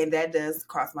 So, and that does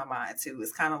cross my mind too.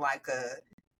 It's kind of like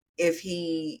if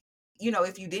he,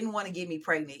 if you didn't want to get me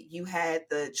pregnant, you had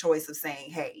the choice of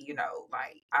saying, hey,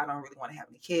 like, I don't really want to have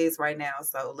any kids right now.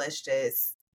 So let's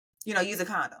just, use a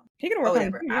condom or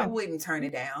whatever. I wouldn't turn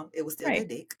it down. It was still good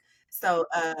dick. So,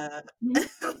 I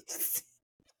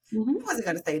wasn't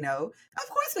going to say no. Of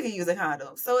course we can use a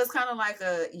condom. So it's kind of like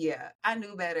I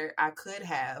knew better. I could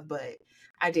have, but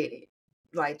I didn't.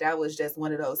 Like that was just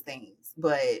one of those things.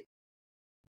 But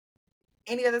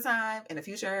any other time in the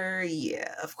future,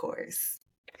 yeah, of course.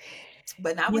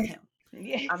 But not with him.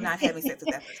 Yeah. I'm not having sex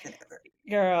with that person ever.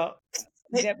 Girl,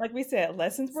 like we said,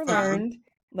 lessons were learned.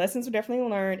 Lessons were definitely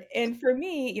learned. And for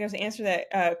me, to answer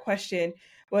that question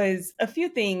was a few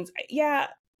things. Yeah,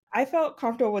 I felt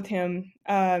comfortable with him.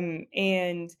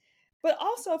 But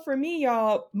also for me,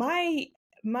 y'all, I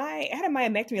had a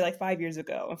myomectomy like 5 years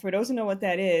ago. And for those who know what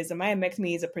that is, a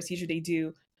myomectomy is a procedure they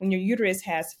do when your uterus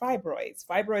has fibroids.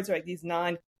 Fibroids are like these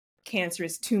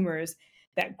non-cancerous tumors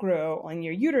that grow on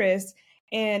your uterus.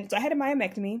 And so I had a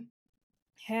myomectomy,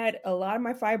 had a lot of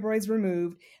my fibroids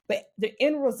removed, but the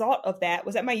end result of that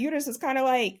was that my uterus was kind of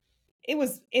like, it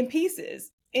was in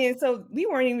pieces. And so we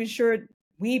weren't even sure,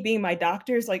 we being my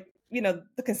doctors, like,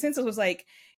 the consensus was like,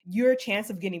 your chance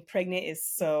of getting pregnant is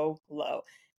so low.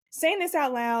 Saying this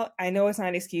out loud, I know it's not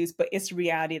an excuse, but it's the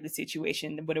reality of the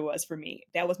situation, what it was for me.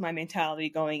 That was my mentality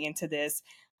going into this.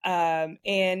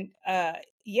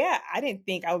 Yeah, I didn't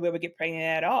think I would be able to get pregnant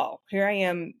at all. Here I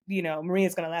am,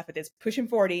 Maria's going to laugh at this, pushing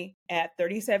 40 at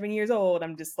 37 years old.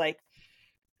 I'm just like,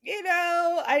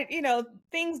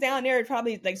 things down there are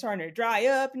probably like starting to dry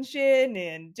up and shit.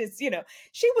 And just,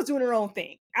 she was doing her own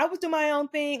thing. I was doing my own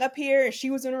thing up here, and she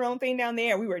was doing her own thing down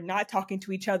there. We were not talking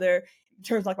to each other in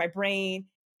terms of like my brain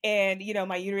and,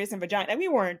 my uterus and vagina. And we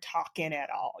weren't talking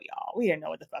at all, y'all. We didn't know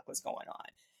what the fuck was going on.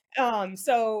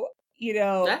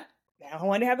 Yeah. I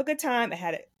wanted to have a good time. I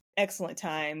had an excellent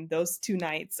time those 2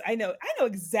 nights. I know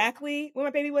exactly when my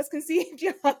baby was conceived.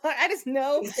 I just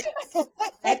know.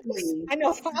 Exactly. I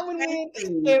know how and when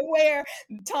and where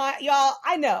time, y'all.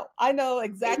 I know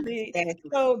exactly.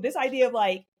 So this idea of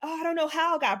like, I don't know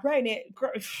how I got pregnant,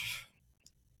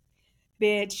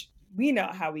 bitch. We know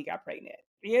how we got pregnant.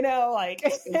 Like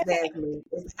exactly.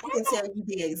 I can tell you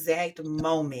the exact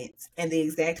moment and the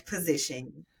exact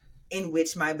position in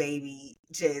which my baby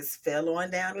just fell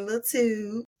on down a little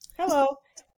tube. Hello,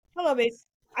 bitch.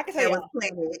 I can tell that y'all. Was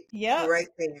planted Yep. right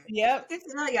there. Yep. I can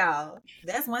tell y'all.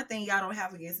 That's one thing y'all don't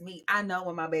have against me. I know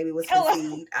when my baby was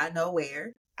conceived. I know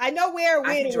where. I know where.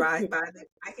 I can drive by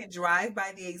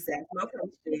the exact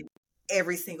location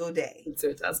every single day. It's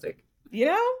fantastic.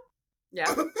 Yeah.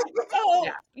 Oh,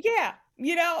 yeah.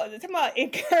 Talking about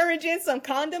encouraging some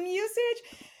condom usage.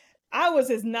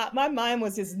 My mind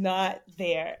was just not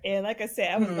there. And like I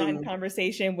said, I was not in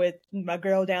conversation with my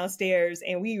girl downstairs,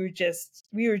 and we were just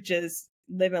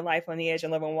living life on the edge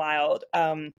and living wild.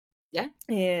 Yeah.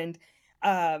 And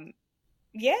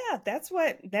yeah, that's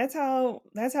how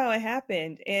it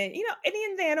happened. And at the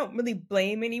end of the day, I don't really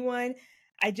blame anyone.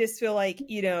 I just feel like,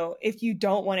 if you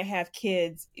don't want to have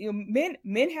kids,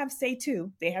 men have say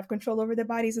too. They have control over their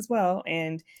bodies as well.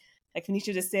 And like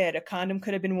Tanisha just said, a condom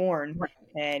could have been worn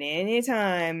at any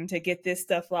time to get this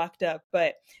stuff locked up.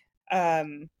 But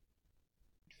yeah.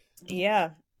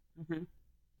 Mm-hmm.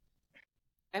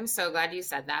 I'm so glad you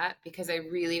said that, because I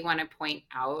really want to point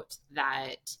out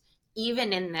that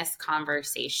even in this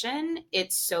conversation,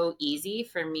 it's so easy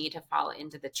for me to fall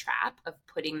into the trap of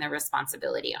putting the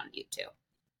responsibility on you two,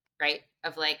 right?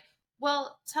 Of like,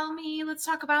 well, let's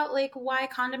talk about like why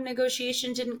condom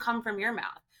negotiation didn't come from your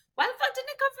mouth. Why the fuck didn't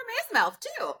it come from his mouth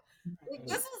too? Like,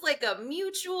 this is like a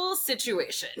mutual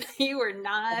situation. You were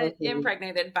not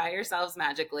impregnated by yourselves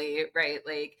magically, right?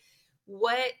 Like,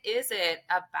 what is it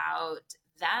about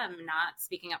them not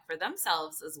speaking up for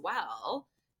themselves as well?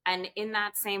 And in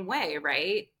that same way,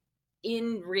 right?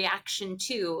 In reaction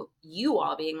to you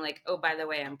all being like, oh, by the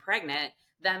way, I'm pregnant,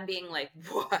 them being like,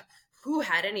 what? Who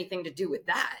had anything to do with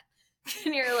that?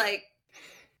 And you're like,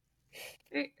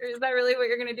 is that really what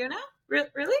you're going to do now?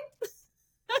 Really?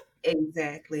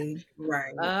 Exactly.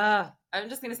 Right. I'm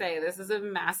just going to say this is a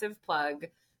massive plug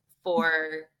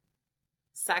for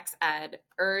sex ed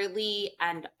early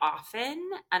and often.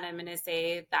 And I'm going to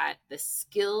say that the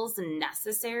skills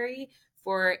necessary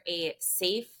for a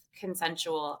safe,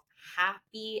 consensual,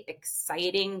 happy,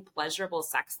 exciting, pleasurable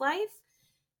sex life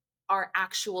are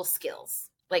actual skills.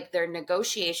 Like, their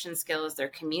negotiation skills, their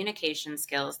communication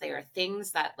skills. They are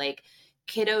things that like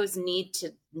kiddos need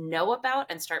to know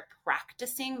about and start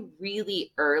practicing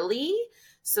really early,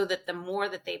 so that the more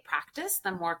that they practice,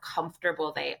 the more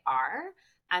comfortable they are,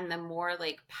 and the more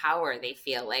like power they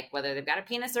feel, like whether they've got a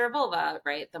penis or a vulva,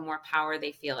 right? The more power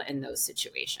they feel in those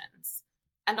situations.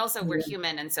 And also we're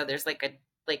human. And so there's like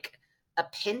a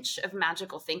pinch of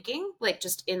magical thinking, like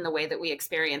just in the way that we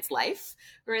experience life,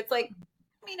 where it's like,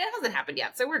 I mean, it hasn't happened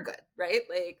yet, so we're good, right?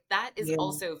 Like, that is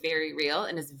also very real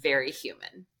and is very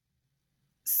human.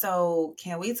 So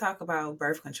can we talk about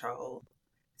birth control?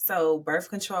 So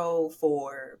birth control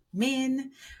for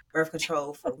men, birth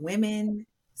control for women.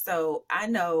 So I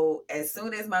know as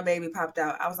soon as my baby popped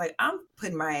out, I was like, I'm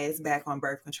putting my ass back on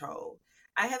birth control.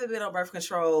 I haven't been on birth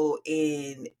control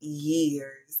in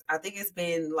years. I think it's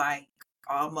been like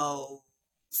almost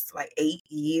like 8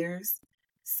 years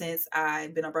since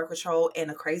I've been on birth control. And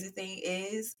the crazy thing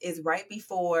is right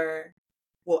before,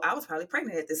 well, I was probably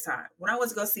pregnant at this time. When I went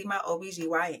to go see my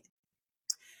OBGYN,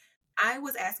 I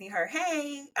was asking her,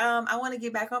 hey, I want to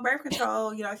get back on birth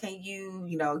control. Can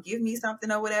you, give me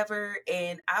something or whatever?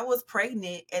 And I was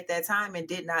pregnant at that time and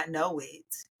did not know it.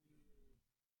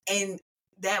 And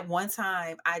that one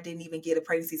time I didn't even get a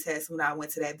pregnancy test when I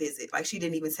went to that visit. Like, she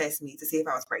didn't even test me to see if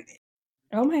I was pregnant.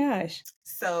 Oh my gosh.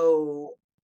 So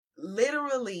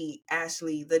literally,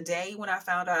 Ashley, the day when I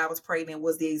found out I was pregnant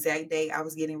was the exact day I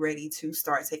was getting ready to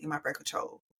start taking my birth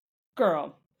control.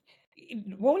 Girl,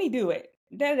 won't he do it?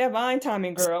 That divine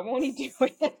timing, girl. Won't he do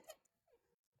it?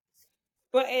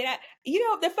 But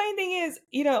the funny thing is,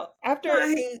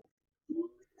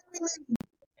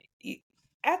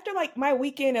 after like my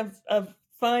weekend of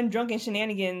fun drunken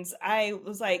shenanigans, I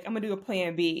was like, I'm gonna do a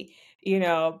plan B,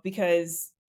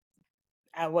 because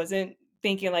I wasn't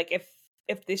thinking like if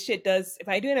this shit does, if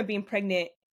I do end up being pregnant,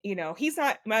 he's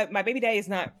not, my baby daddy is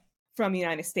not from the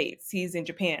United States. He's in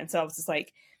Japan. So I was just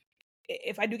like,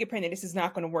 if I do get pregnant, this is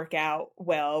not going to work out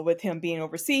well with him being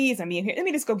overseas. I mean, let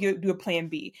me just go do a plan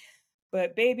B.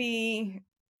 But baby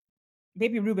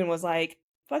Ruben was like,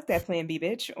 fuck that plan B,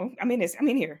 bitch. I'm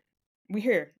in here. We're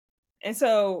here. And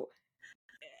so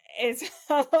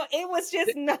it was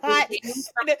just not,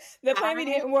 the plan B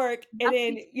didn't work. And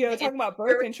then, talking about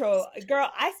birth control, girl,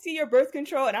 I see your birth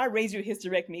control and I raise you a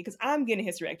hysterectomy because I'm getting a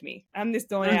hysterectomy. I'm just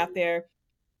throwing it out there.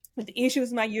 With the issues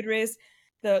with my uterus,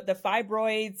 the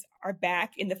fibroids are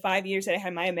back. In the 5 years that I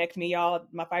had my myomectomy, y'all,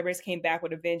 my fibroids came back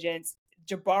with a vengeance.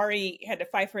 Jabari had to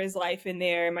fight for his life in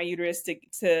there, my uterus,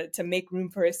 to make room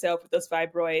for herself with those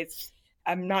fibroids.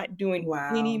 I'm not doing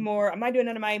anymore. I'm not doing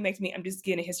none of my myomectomy. I'm just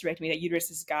getting a hysterectomy. That uterus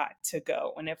has got to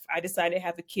go. And if I decide to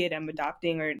have a kid, I'm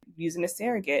adopting or using a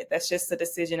surrogate. That's just a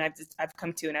decision I've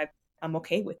come to, and I'm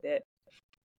okay with it.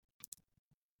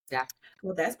 Yeah.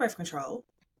 Well, that's birth control.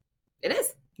 It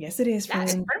is. Yes, it is.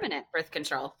 That's permanent birth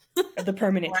control. The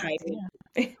permanent type.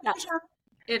 Yeah.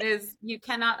 It is. You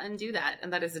cannot undo that.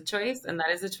 And that is a choice. And that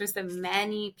is a choice that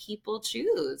many people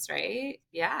choose, right?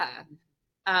 Yeah.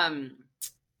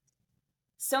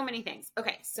 So many things.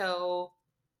 Okay. So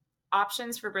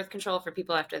options for birth control for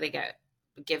people after they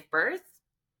give birth,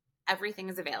 everything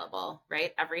is available,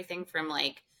 right? Everything from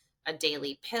like a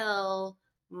daily pill,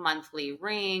 monthly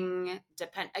ring,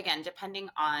 depending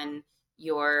on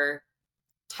your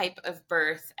type of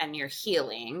birth and your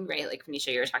healing, right? Like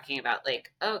Venetia, you were talking about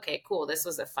like, okay, cool, this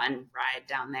was a fun ride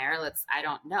down there. I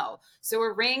don't know. So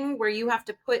a ring where you have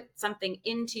to put something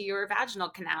into your vaginal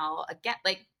canal, again,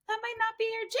 like that might not be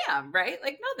your jam, right?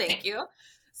 Like, no, thank you.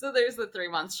 So there's the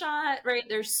 3-month shot, right?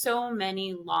 There's so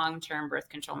many long-term birth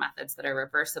control methods that are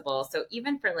reversible. So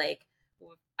even for like,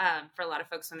 for a lot of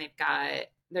folks when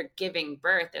they're giving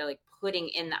birth, they're like putting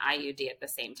in the IUD at the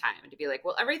same time, and to be like,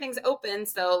 well, everything's open,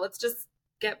 so let's just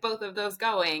get both of those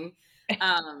going.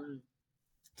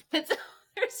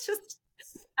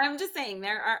 I'm just saying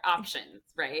there are options,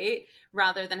 right?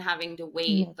 Rather than having to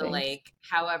wait like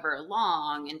however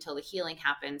long until the healing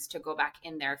happens to go back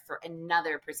in there for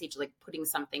another procedure, like putting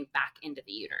something back into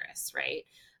the uterus, right?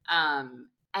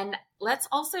 And let's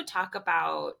also talk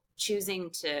about choosing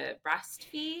to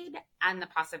breastfeed and the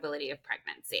possibility of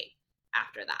pregnancy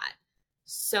after that.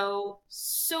 So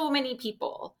many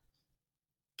people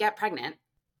get pregnant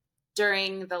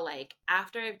during the like,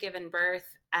 after I've given birth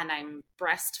and I'm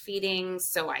breastfeeding,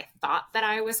 so I thought that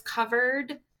I was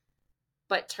covered,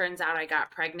 but turns out I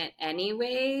got pregnant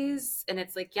anyways. And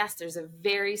it's like, yes, there's a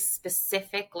very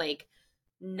specific like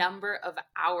number of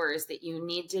hours that you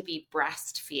need to be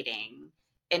breastfeeding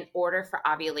in order for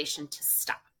ovulation to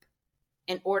stop,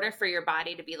 in order for your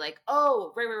body to be like,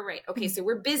 oh, right. Okay, so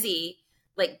we're busy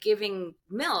like giving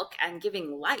milk and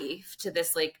giving life to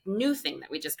this like new thing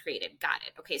that we just created. Got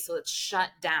it. Okay, so let's shut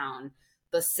down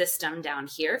the system down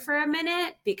here for a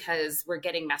minute because we're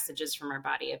getting messages from our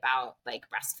body about like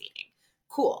breastfeeding.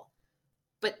 Cool.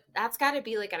 But that's got to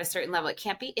be like at a certain level. It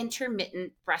can't be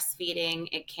intermittent breastfeeding.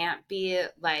 It can't be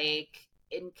like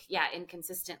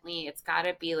inconsistently. It's got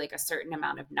to be like a certain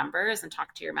amount of numbers, and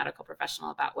talk to your medical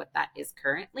professional about what that is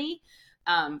currently.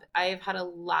 I've had a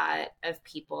lot of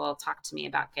people talk to me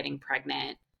about getting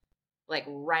pregnant like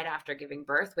right after giving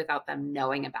birth without them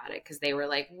knowing about it, because they were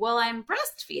like, well, I'm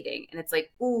breastfeeding. And it's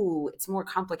like, ooh, it's more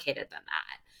complicated than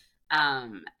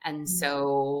that. And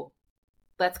so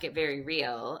let's get very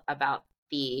real about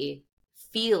the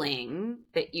feeling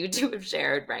that you two have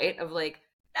shared, right? Of like,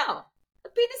 no, the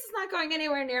penis is not going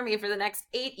anywhere near me for the next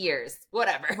 8 years,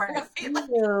 whatever. Right.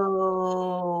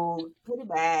 Put it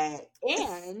back.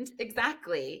 And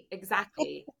exactly.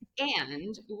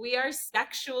 And we are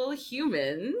sexual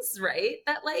humans, right?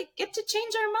 That like get to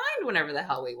change our mind whenever the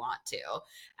hell we want to,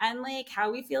 and like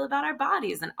how we feel about our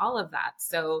bodies and all of that.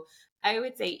 So I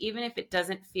would say, even if it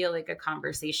doesn't feel like a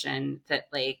conversation that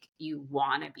like you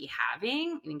want to be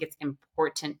having, I think it's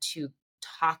important to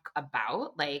talk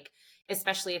about, like,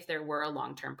 especially if there were a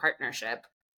long-term partnership,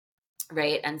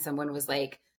 right? And someone was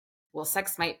like, well,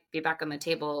 sex might be back on the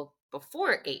table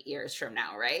before 8 years from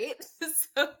now, right?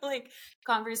 So like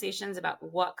conversations about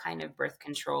what kind of birth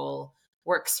control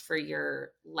works for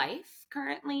your life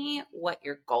currently, what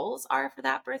your goals are for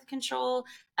that birth control,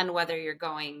 and whether you're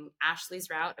going Ashley's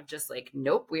route of just like,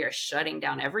 nope, we are shutting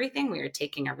down everything, we are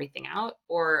taking everything out,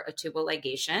 or a tubal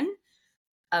ligation,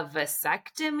 a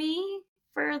vasectomy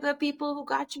for the people who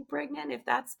got you pregnant, if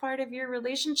that's part of your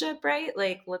relationship, right?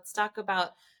 Like, let's talk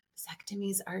about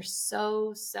vasectomies are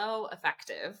so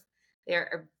effective. They're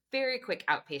a very quick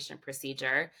outpatient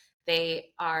procedure. They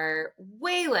are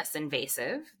way less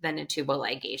invasive than a tubal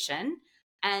ligation.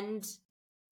 And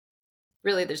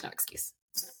really, there's no excuse.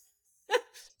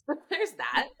 There's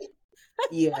that.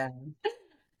 Yeah.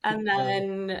 And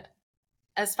then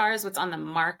as far as what's on the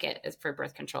market is for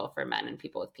birth control for men and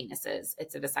people with penises,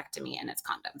 it's a vasectomy and it's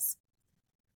condoms.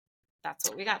 That's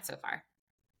what we got so far.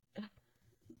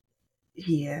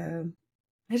 Yeah.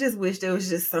 I just wish there was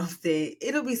just something.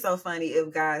 It'll be so funny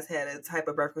if guys had a type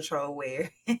of birth control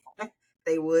where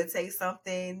they would take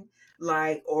something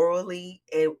like orally,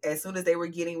 and as soon as they were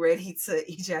getting ready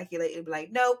to ejaculate, it'd be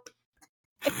like, nope.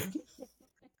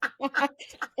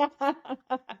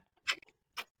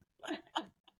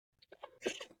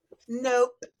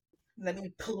 Nope. Let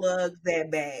me plug that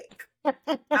back.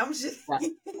 I'm just.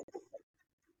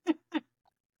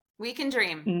 We can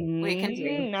dream. We can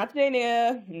dream. Not today,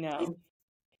 Nia. No.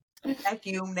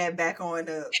 Vacuum that back on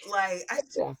up. Like,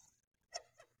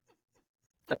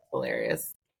 That's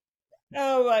hilarious.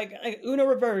 Oh, like Uno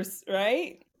reverse,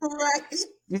 right? Right.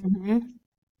 Mm-hmm.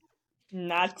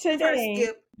 Not today. First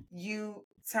skip, you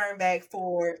turn back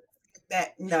forward.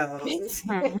 Back, no.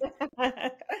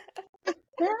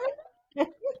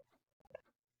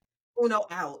 Uno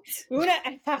out. Uno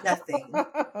out. Nothing.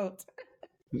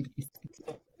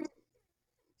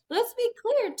 Let's be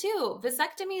clear too.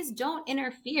 Vasectomies don't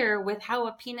interfere with how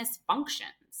a penis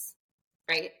functions,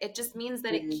 right? It just means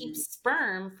that it keeps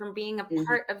sperm from being a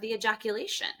part of the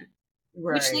ejaculation,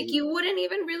 right. Which like you wouldn't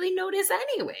even really notice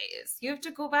anyways. You have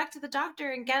to go back to the doctor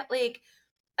and get like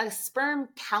a sperm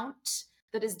count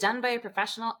that is done by a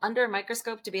professional under a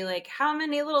microscope to be like, how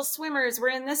many little swimmers were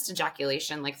in this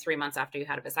ejaculation like 3 months after you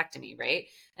had a vasectomy, right?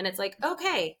 And it's like,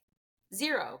 okay,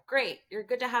 0, great. You're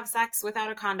good to have sex without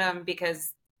a condom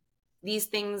because these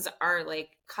things are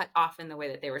like cut off in the way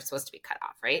that they were supposed to be cut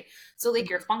off, right? So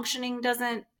like your functioning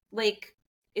isn't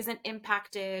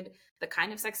impacted. The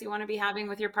kind of sex you want to be having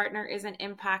with your partner isn't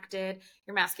impacted.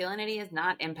 Your masculinity is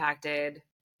not impacted.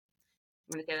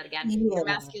 I'm going to say that again. Yeah. Your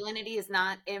masculinity is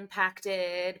not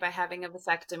impacted by having a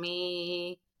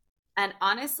vasectomy. And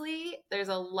honestly, there's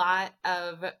a lot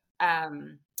of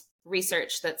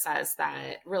research that says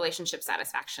that relationship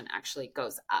satisfaction actually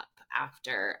goes up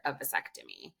after a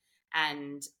vasectomy.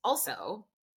 And also,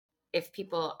 if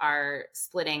people are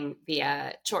splitting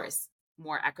via chores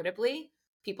more equitably,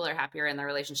 people are happier in their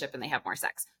relationship and they have more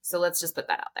sex. So let's just put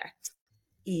that out there.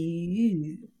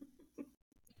 Ew.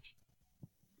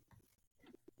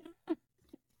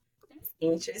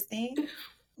 Interesting.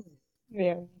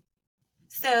 Yeah.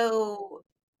 So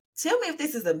tell me if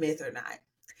this is a myth or not.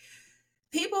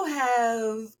 People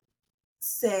have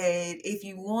said if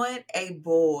you want a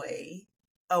boy,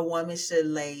 a woman should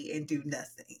lay and do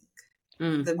nothing.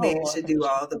 The man should do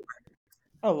all the work.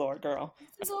 Oh, Lord, girl.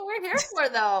 This is what we're here for,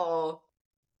 though.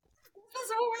 This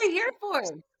is what we're here for.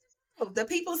 The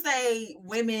people say,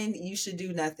 women, you should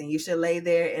do nothing. You should lay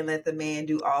there and let the man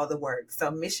do all the work. So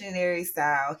missionary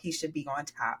style, he should be on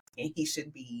top and he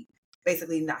should be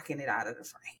basically knocking it out of the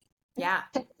frame. Yeah.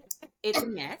 It's a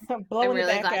myth. Blowing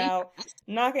really it back out,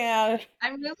 knocking out.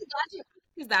 I'm really glad you,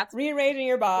 because that's rearranging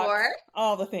your box,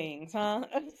 all the things, huh?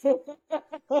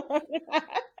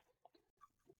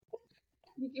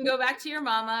 You can go back to your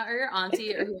mama or your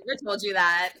auntie or whoever told you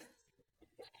that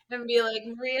and be like,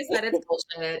 Maria said it's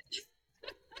bullshit.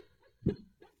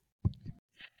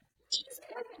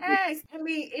 I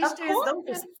mean, it's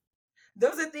just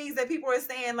those are things that people are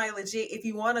saying, like, legit, if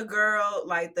you want a girl,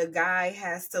 like, the guy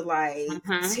has to, like,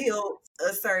 tilt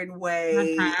a certain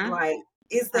way. Like,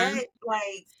 is that,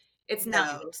 like... It's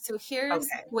not. So here's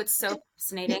what's so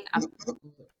fascinating about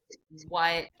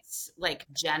what, like,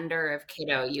 gender of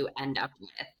kiddo you end up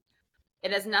with.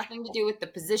 It has nothing to do with the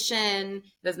position.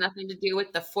 It has nothing to do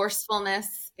with the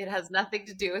forcefulness. It has nothing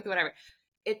to do with whatever.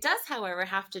 It does, however,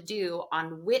 have to do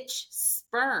on which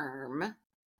sperm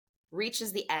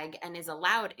reaches the egg and is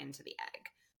allowed into the egg.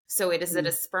 So is it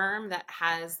a sperm that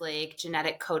has like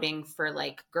genetic coding for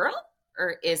like girl,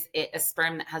 or is it a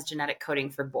sperm that has genetic coding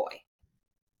for boy?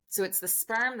 So it's the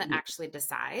sperm that actually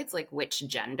decides like which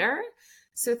gender.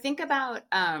 So think about,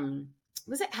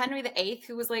 was it Henry VIII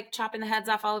who was like chopping the heads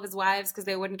off all of his wives because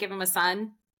they wouldn't give him a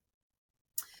son?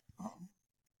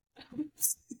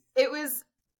 It was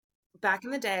back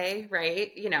in the day,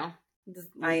 right? You know,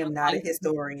 I am not a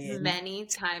historian. Many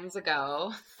times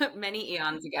ago, many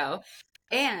eons ago.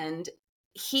 And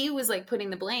he was like putting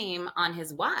the blame on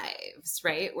his wives,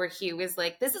 right? Where he was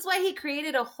like, this is why he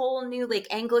created a whole new like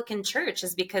Anglican church,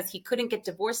 is because he couldn't get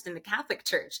divorced in the Catholic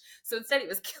Church. So instead he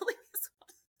was killing his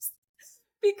wives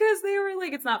because they were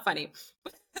like, it's not funny.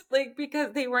 Like,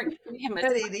 because they weren't giving him a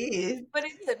But son. it is. But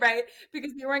it is, right?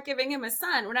 Because they weren't giving him a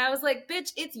son. When I was like,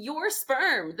 bitch, it's your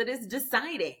sperm that is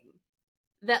deciding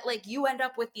that like you end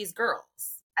up with these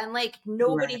girls. And like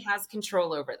nobody has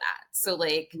control over that. So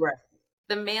like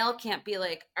the male can't be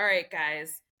like, all right,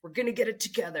 guys, we're going to get it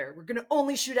together. We're going to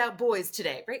only shoot out boys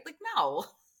today, right? Like, no.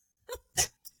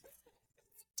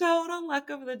 Total luck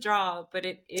of the draw. But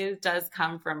it does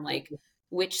come from like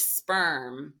which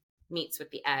sperm meets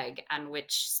with the egg and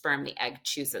which sperm the egg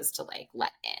chooses to like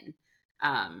let in.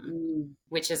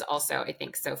 Which is also, I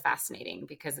think, so fascinating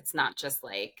because it's not just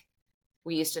like,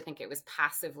 we used to think it was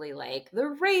passively like the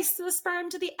race of the sperm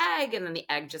to the egg, and then the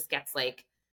egg just gets like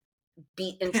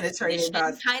beat into penetrated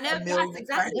by kind of. That's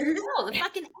exactly. No, the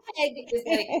fucking egg is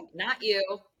like, not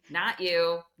you, no.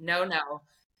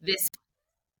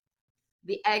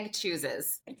 The egg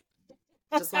chooses.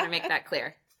 Just want to make that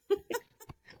clear.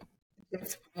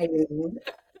 I didn't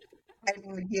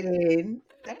get in.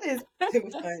 That is too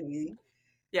funny.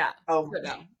 Yeah. Oh,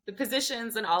 no. The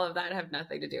positions and all of that have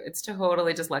nothing to do. It's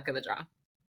totally just luck of the draw.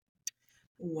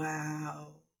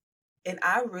 Wow. And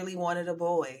I really wanted a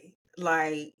boy.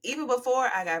 Like, even before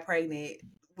I got pregnant,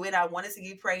 when I wanted to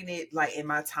get pregnant, like in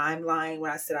my timeline,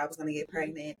 when I said I was going to get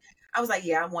pregnant, I was like,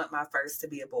 yeah, I want my first to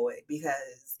be a boy.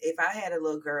 Because if I had a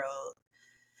little girl...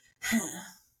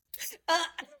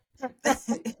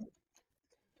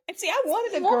 See, I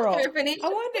wanted a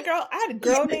girl. I had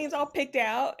girl names all picked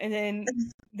out, and then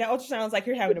the ultrasound was like,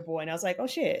 "You're having a boy," and I was like, "Oh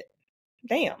shit,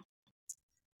 damn."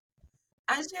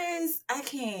 I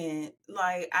can't.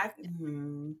 Like,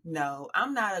 no,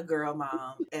 I'm not a girl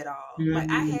mom at all.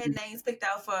 Like, I had names picked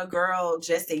out for a girl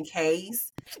just in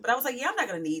case, but I was like, yeah, I'm not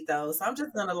gonna need those, so I'm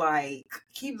just gonna like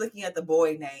keep looking at the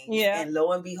boy names. Yeah. And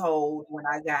lo and behold, when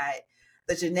I got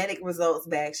the genetic results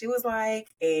back, she was like,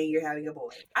 "And you're having a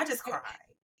boy." I just cried.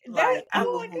 Like, I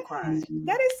will cry.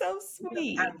 That is so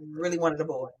sweet. I really wanted a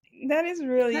boy. That is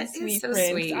really sweet, so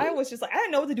friend. sweet. I was just like, I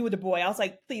didn't know what to do with the boy. I was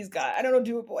like, please God, I don't know what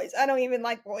to do with boys. I don't even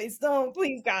like boys. Don't,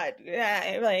 please God,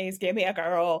 please give me a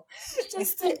girl. It's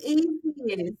just the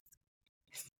easiest.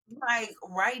 Like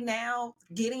right now,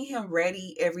 getting him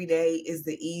ready every day is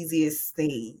the easiest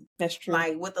thing. That's true.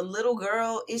 Like with a little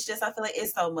girl, it's just, I feel like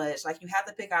it's so much. Like you have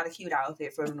to pick out a cute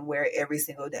outfit for them to wear every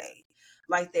single day.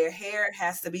 Like their hair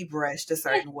has to be brushed a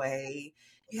certain way.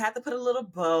 You have to put a little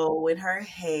bow in her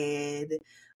head.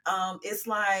 It's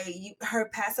like her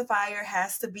pacifier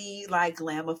has to be like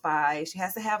glamified. She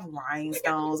has to have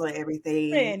rhinestones on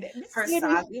everything. Friend, her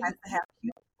socks has to have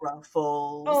cute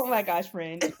ruffles. Oh my gosh,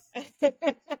 friend. This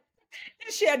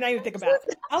shit I didn't even think about.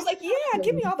 I was like, yeah,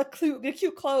 give me all the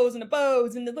cute clothes and the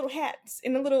bows and the little hats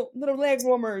and the little leg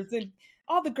warmers and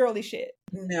all the girly shit.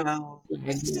 No,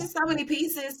 it's just so many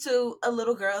pieces to a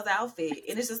little girl's outfit,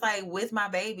 and it's just like with my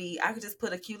baby, I could just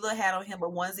put a cute little hat on him, a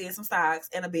onesie and some socks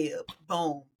and a bib.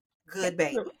 Boom, good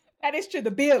baby. That is true.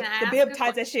 The bib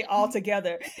ties that shit all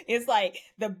together. It's like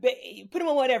put him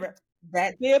on whatever.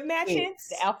 That bib matching,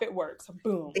 the outfit works.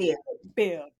 Boom,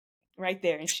 bib, right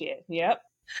there and shit. Yep.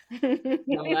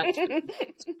 Can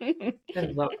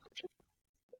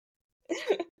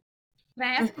I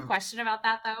ask a question about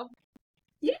that though?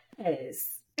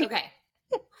 Yes. Okay.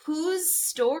 Whose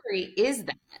story is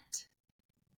that?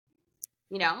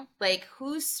 You know, like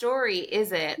whose story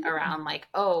is it around like,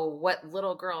 oh, what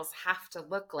little girls have to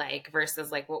look like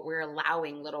versus like what we're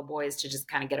allowing little boys to just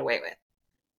kind of get away with?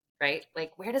 Right?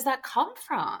 Like, where does that come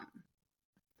from?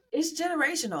 It's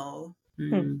generational.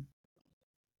 Mm-hmm.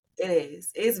 It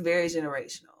is. It's very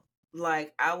generational.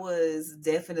 Like I was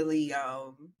definitely,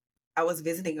 I was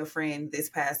visiting a friend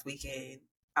this past weekend.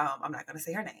 I'm not going to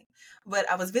say her name, but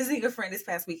I was visiting a friend this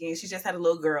past weekend. She just had a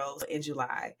little girl in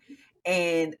July,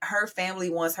 and her family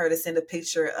wants her to send a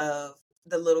picture of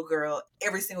the little girl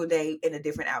every single day in a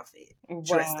different outfit,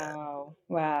 dressed up.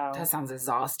 Wow. That sounds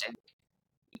exhausting.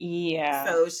 Yeah.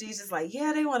 So she's just like,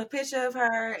 yeah, they want a picture of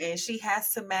her, and she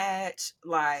has to match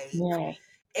like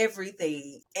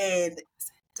everything. And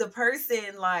the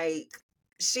person, like,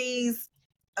 she's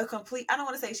a complete, I don't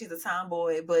want to say she's a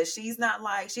tomboy, but she's not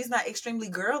extremely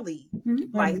girly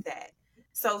like that.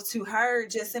 So to her,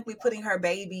 just simply putting her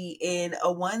baby in a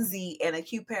onesie and a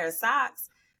cute pair of socks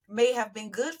may have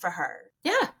been good for her.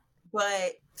 Yeah.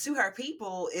 But to her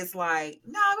people, it's like,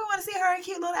 no, we want to see her in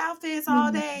cute little outfits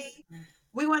all day.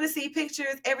 We want to see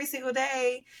pictures every single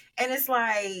day. And it's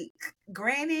like,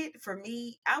 granted, for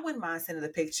me, I wouldn't mind sending a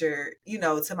picture, you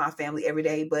know, to my family every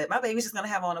day, but my baby's just going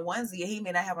to have on a onesie and he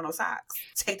may not have on no socks.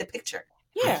 Take the picture.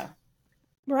 Yeah.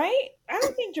 Right? I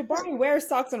don't think Jabari wears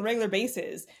socks on a regular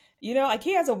basis. You know, like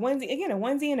he has a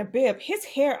onesie and a bib. His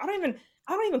hair, I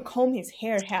don't even comb his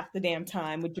hair half the damn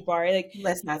time with Jabari. Like,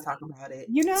 let's not talk about it.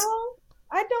 You know,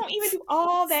 I don't even do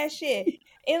all that shit.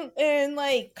 And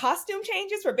like costume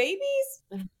changes for babies,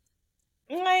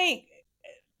 like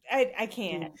I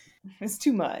can't. It's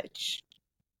too much.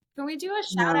 Can we do a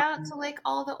shout out to like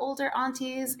all the older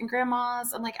aunties and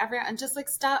grandmas and like everyone, and just like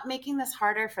stop making this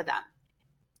harder for them.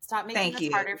 Stop making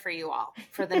this harder for you all,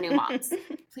 for the new moms.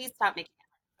 Please stop making it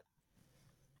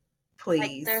harder. Please.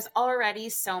 Like, there's already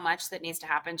so much that needs to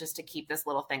happen just to keep this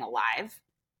little thing alive,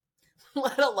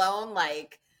 let alone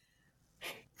like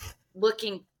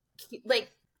looking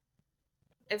like.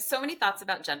 I have so many thoughts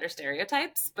about gender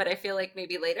stereotypes, but I feel like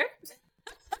maybe later.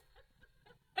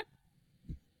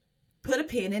 Put a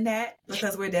pin in that,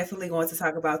 because we're definitely going to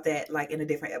talk about that like in a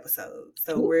different episode.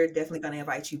 So we're definitely going to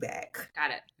invite you back.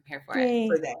 Got it. I'm here for it.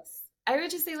 For that. I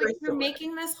would just say, like, you're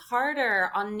making this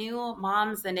harder on new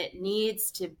moms than it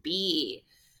needs to be,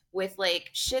 with like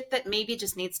shit that maybe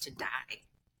just needs to die.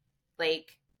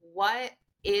 Like, what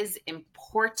is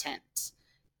important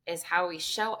is how we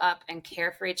show up and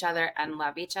care for each other and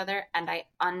love each other. And I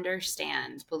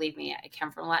understand, believe me, I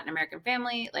come from a Latin American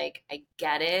family. Like, I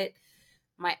get it.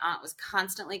 My aunt was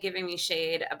constantly giving me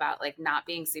shade about like not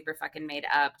being super fucking made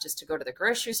up just to go to the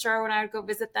grocery store when I would go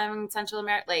visit them in Central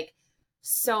America. Like,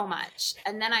 so much.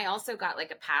 And then I also got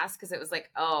like a pass because it was like,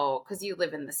 oh, because you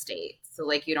live in the States. So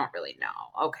like, you don't really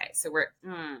know. Okay. So we're,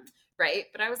 right.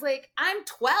 But I was like, I'm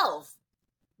 12.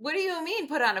 What do you mean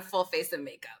put on a full face of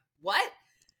makeup? What?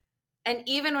 And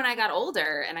even when I got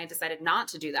older and I decided not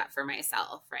to do that for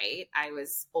myself, right? I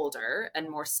was older and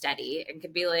more steady and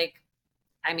could be like,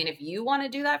 I mean, if you want to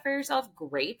do that for yourself,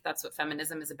 great. That's what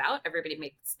feminism is about. Everybody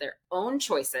makes their own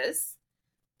choices.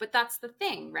 But that's the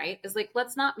thing, right? Is like,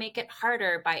 let's not make it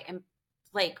harder by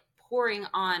like pouring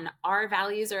on our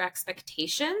values or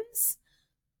expectations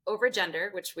over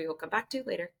gender, which we will come back to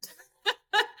later,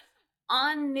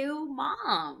 on new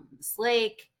moms.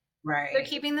 Like, right. They're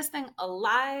keeping this thing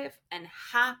alive and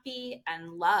happy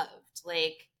and loved.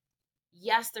 Like,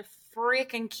 yes, they're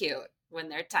freaking cute when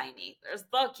they're tiny. They're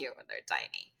so cute when they're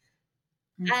tiny.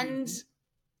 And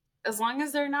as long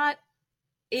as they're not,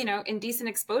 you know, indecent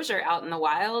exposure out in the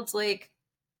wild, like,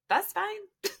 that's fine.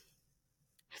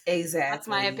 Exactly. That's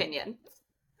my opinion.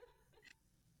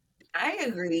 I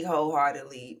agree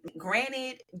wholeheartedly.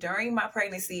 Granted, during my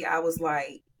pregnancy, I was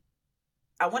like,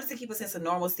 I wanted to keep a sense of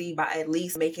normalcy by at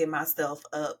least making myself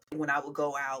up when I would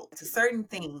go out to certain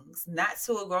things, not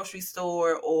to a grocery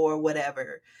store or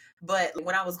whatever. But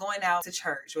when I was going out to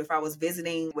church, or if I was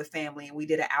visiting with family and we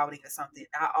did an outing or something,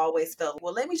 I always felt,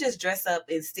 well, let me just dress up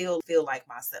and still feel like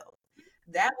myself.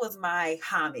 That was my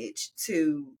homage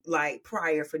to like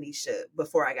prior Phoenicia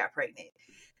before I got pregnant.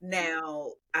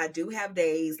 Now, I do have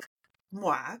days,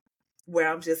 where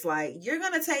I'm just like, you're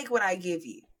going to take what I give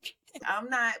you. I'm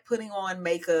not putting on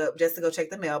makeup just to go check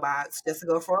the mailbox, just to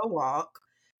go for a walk,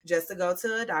 just to go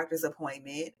to a doctor's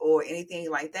appointment or anything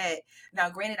like that. Now,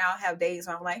 granted, I'll have days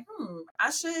where I'm like,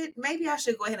 maybe I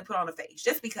should go ahead and put on a face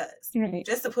just because,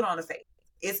 just to put on a face.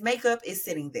 It's makeup, it's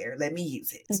sitting there. Let me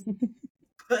use it.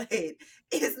 But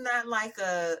it's not like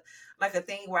a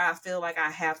thing where I feel like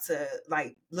I have to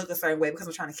like look a certain way because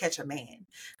I'm trying to catch a man.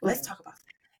 Let's talk about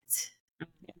that.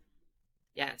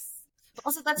 Yes.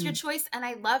 Also, that's your choice. And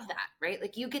I love that, right?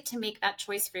 Like, you get to make that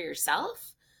choice for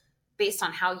yourself based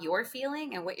on how you're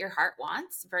feeling and what your heart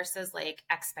wants versus like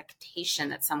expectation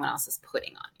that someone else is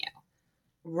putting on you.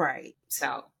 Right.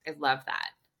 So I love that.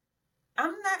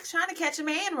 I'm not trying to catch a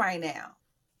man right now.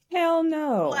 Hell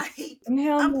no. Like,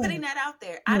 I'm putting that out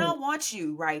there. I don't want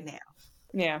you right now.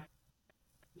 Yeah.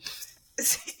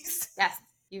 Yes.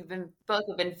 Both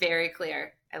have been very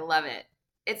clear. I love it.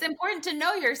 It's important to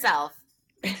know yourself.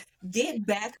 Get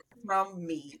back from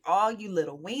me. All you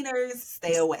little wieners,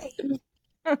 stay away.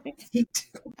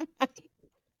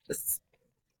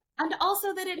 And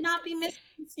also that it not be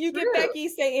misconstrued. You get back, you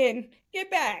saying,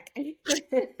 get back. Yes.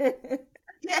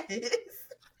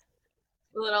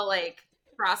 A little like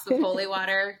frost with holy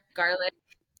water, garlic.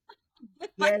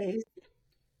 Yes.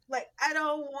 Like, I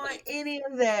don't want any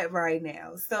of that right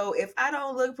now. So if I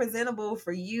don't look presentable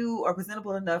for you or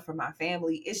presentable enough for my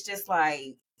family, it's just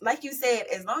like you said,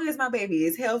 as long as my baby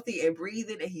is healthy and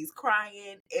breathing and he's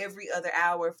crying every other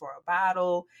hour for a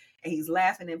bottle and he's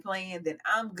laughing and playing, then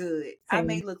I'm good. I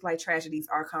may look like tragedies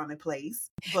are commonplace,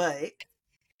 but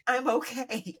I'm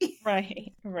okay.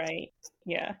 Right.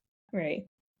 Yeah. Right.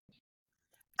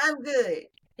 I'm good.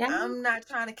 Yeah. I'm not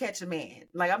trying to catch a man.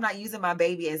 Like, I'm not using my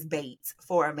baby as bait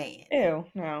for a man. Ew,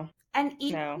 no. And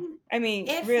even No. I mean,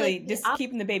 if, really, like, just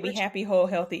keeping the baby happy, whole,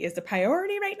 healthy is the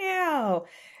priority right now.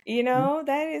 You know,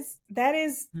 that is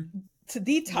to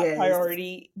the top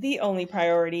priority, the only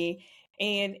priority.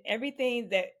 And everything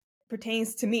that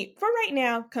pertains to me for right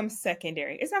now comes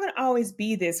secondary. It's not going to always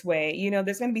be this way. You know,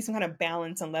 there's going to be some kind of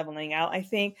balance and leveling out, I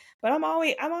think. But I'm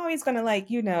always going to,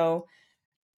 like, you know,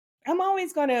 I'm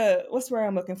always going to, what's the word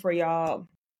I'm looking for, y'all?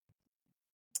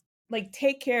 Like,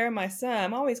 take care of my son.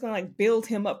 I'm always going to like build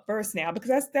him up first now,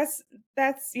 because that's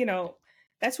you know,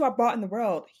 that's who I brought in the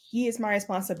world. He is my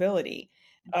responsibility.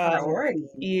 Priority.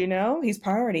 You know, he's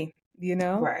priority, you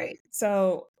know? Right.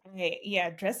 So,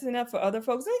 yeah, dressing up for other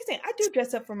folks. I do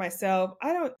dress up for myself.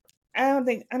 I don't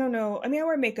know. I mean, I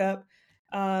wear makeup,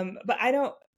 but I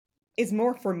don't, it's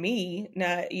more for me,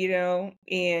 not, you know,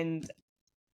 and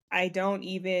I don't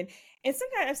even, and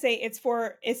sometimes I say it's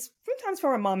sometimes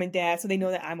for my mom and dad, so they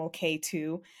know that I'm okay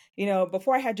too. You know,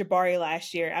 before I had Jabari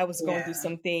last year, I was going through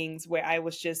some things where I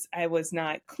was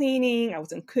not cleaning, I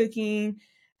wasn't cooking,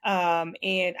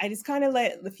 and I just kind of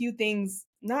let a few things,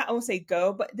 not I won't say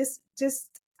go, but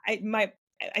I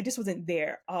just wasn't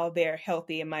all there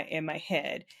healthy in my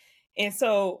head. And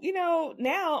so, you know,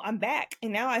 now I'm back,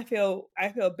 and now I feel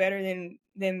better than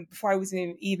before I was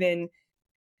even,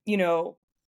 you know,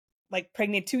 like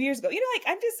pregnant 2 years ago. You know, like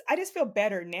I just feel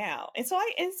better now. And so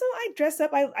I dress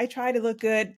up. I try to look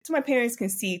good so my parents can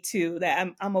see too that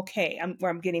I'm okay.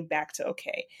 I'm getting back to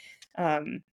okay.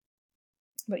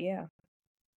 But yeah.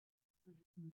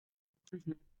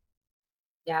 Mm-hmm.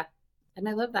 Yeah. And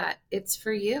I love that. It's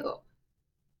for you,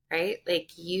 right?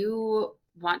 Like, you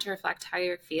want to reflect how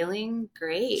you're feeling,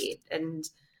 great. And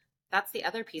that's the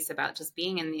other piece about just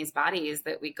being in these bodies,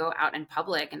 that we go out in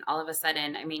public and all of a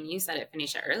sudden, I mean, you said it,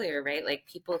 Phoenicia, earlier, right? Like,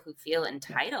 people who feel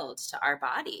entitled to our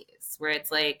bodies, where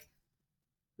it's like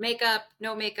makeup,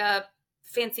 no makeup,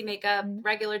 fancy makeup,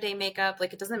 regular day makeup,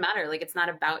 like, it doesn't matter. Like, it's not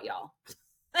about y'all.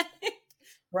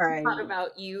 Right. It's not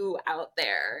about you out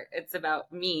there. It's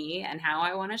about me and how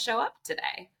I want to show up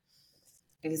today.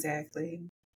 Exactly.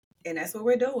 And that's what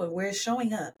we're doing. We're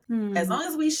showing up. As long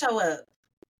as we show up,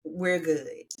 we're good.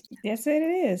 That's it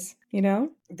is, you know?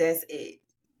 That's it.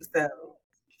 So,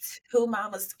 who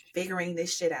mama's figuring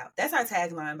this shit out? That's our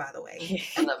tagline, by the way.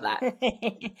 I love that.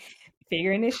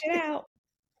 Figuring this shit out.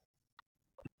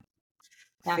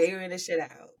 Yeah. Figuring this shit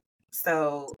out.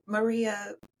 So,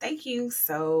 Maria, thank you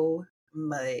so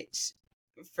much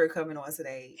for coming on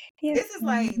today. Yes. This is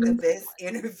like the best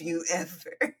interview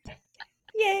ever.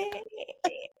 Yay!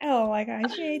 Oh my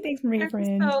gosh! Yay! Thanks, Maria,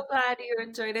 friend. I'm so glad you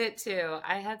enjoyed it too.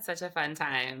 I had such a fun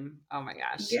time. Oh my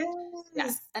gosh!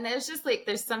 Yes. And it's just like,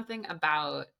 there's something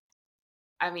about,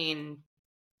 I mean,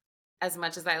 as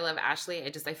much as I love Ashley,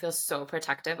 I feel so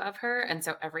protective of her, and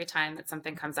so every time that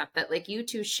something comes up that like you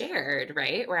two shared,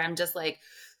 right, where I'm just like,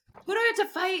 who do I have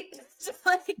to fight to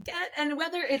like get? And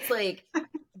whether it's like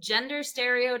gender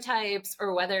stereotypes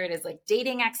or whether it is like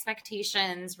dating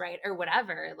expectations, right, or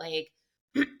whatever, like.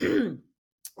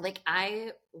 Like,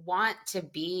 I want to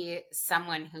be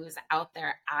someone who's out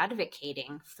there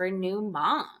advocating for new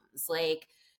moms, like,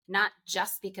 not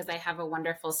just because I have a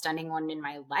wonderful, stunning one in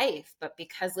my life, but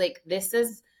because like this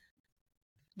is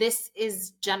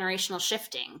generational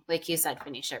shifting, like you said,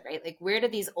 Phoenicia, right? Like, where do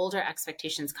these older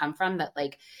expectations come from that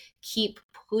like keep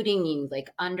putting you like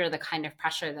under the kind of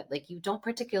pressure that like you don't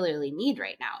particularly need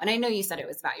right now? And I know you said it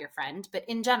was about your friend, but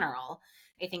in general,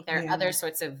 I think there are other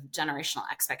sorts of generational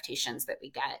expectations that we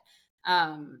get.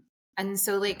 And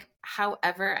so like,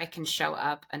 however I can show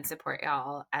up and support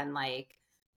y'all and like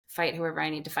fight whoever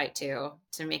I need to fight to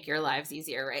make your lives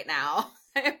easier right now,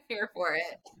 I'm here for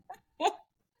it.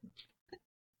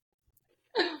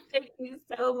 Thank you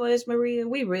so much, Maria.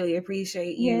 We really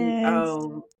appreciate you.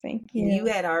 Yes. Thank You you.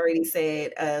 had already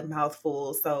said a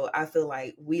mouthful, so I feel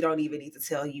like we don't even need to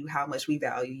tell you how much we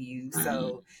value you.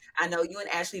 So I know you and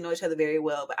Ashley know each other very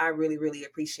well, but I really, really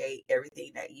appreciate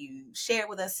everything that you shared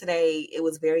with us today. It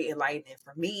was very enlightening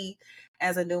for me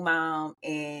as a new mom,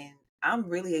 and I'm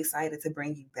really excited to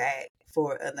bring you back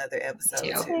for another episode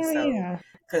too. too. Oh, So, yeah.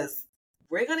 because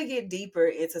we're going to get deeper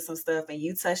into some stuff, and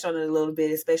you touched on it a little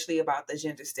bit, especially about the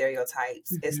gender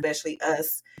stereotypes, especially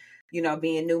us,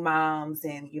 being new moms,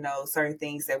 and, certain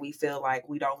things that we feel like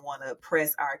we don't want to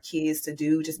press our kids to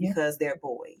do just Yep. because they're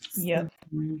boys. Yep.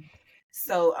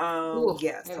 So, Ooh,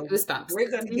 yeah, I have so goosebumps. we're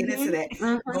going to get into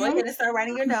that. Go ahead and start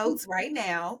writing your notes right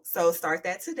now. So start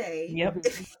that today. Yep.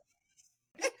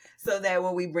 So that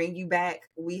when we bring you back,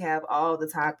 we have all the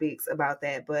topics about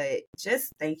that. But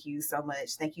just thank you so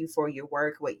much. Thank you for your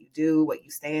work, what you do, what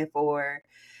you stand for.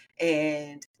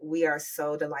 And we are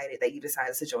so delighted that you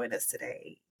decided to join us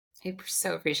today. I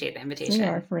so appreciate the We invitation.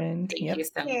 are friends. Thank you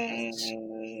so much.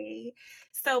 Yay.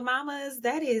 So, mamas,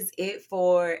 that is it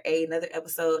for another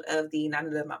episode of the Not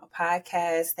Another Mama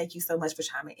podcast. Thank you so much for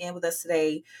chiming in with us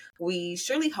today. We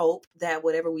surely hope that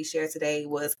whatever we shared today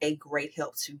was a great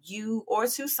help to you or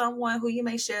to someone who you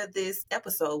may share this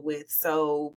episode with.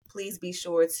 So please be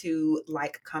sure to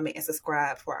like, comment, and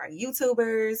subscribe for our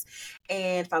YouTubers,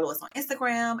 and follow us on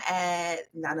Instagram at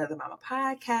Not Another Mama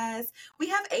podcast. We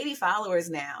have 80 followers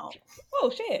now.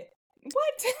 Oh, shit.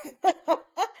 What?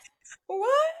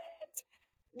 What?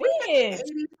 We have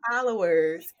 80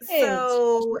 followers.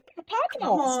 So come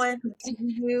on,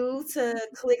 continue to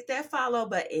click that follow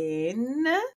button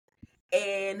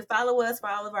and follow us for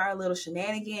all of our little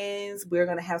shenanigans. We're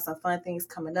going to have some fun things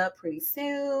coming up pretty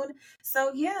soon.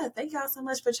 So yeah, thank y'all so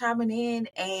much for chiming in.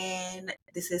 And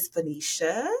this is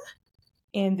Phoenicia.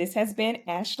 And this has been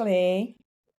Ashley.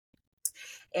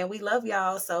 And we love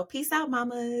y'all. So peace out,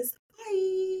 mamas.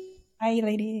 Bye. Bye,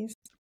 ladies.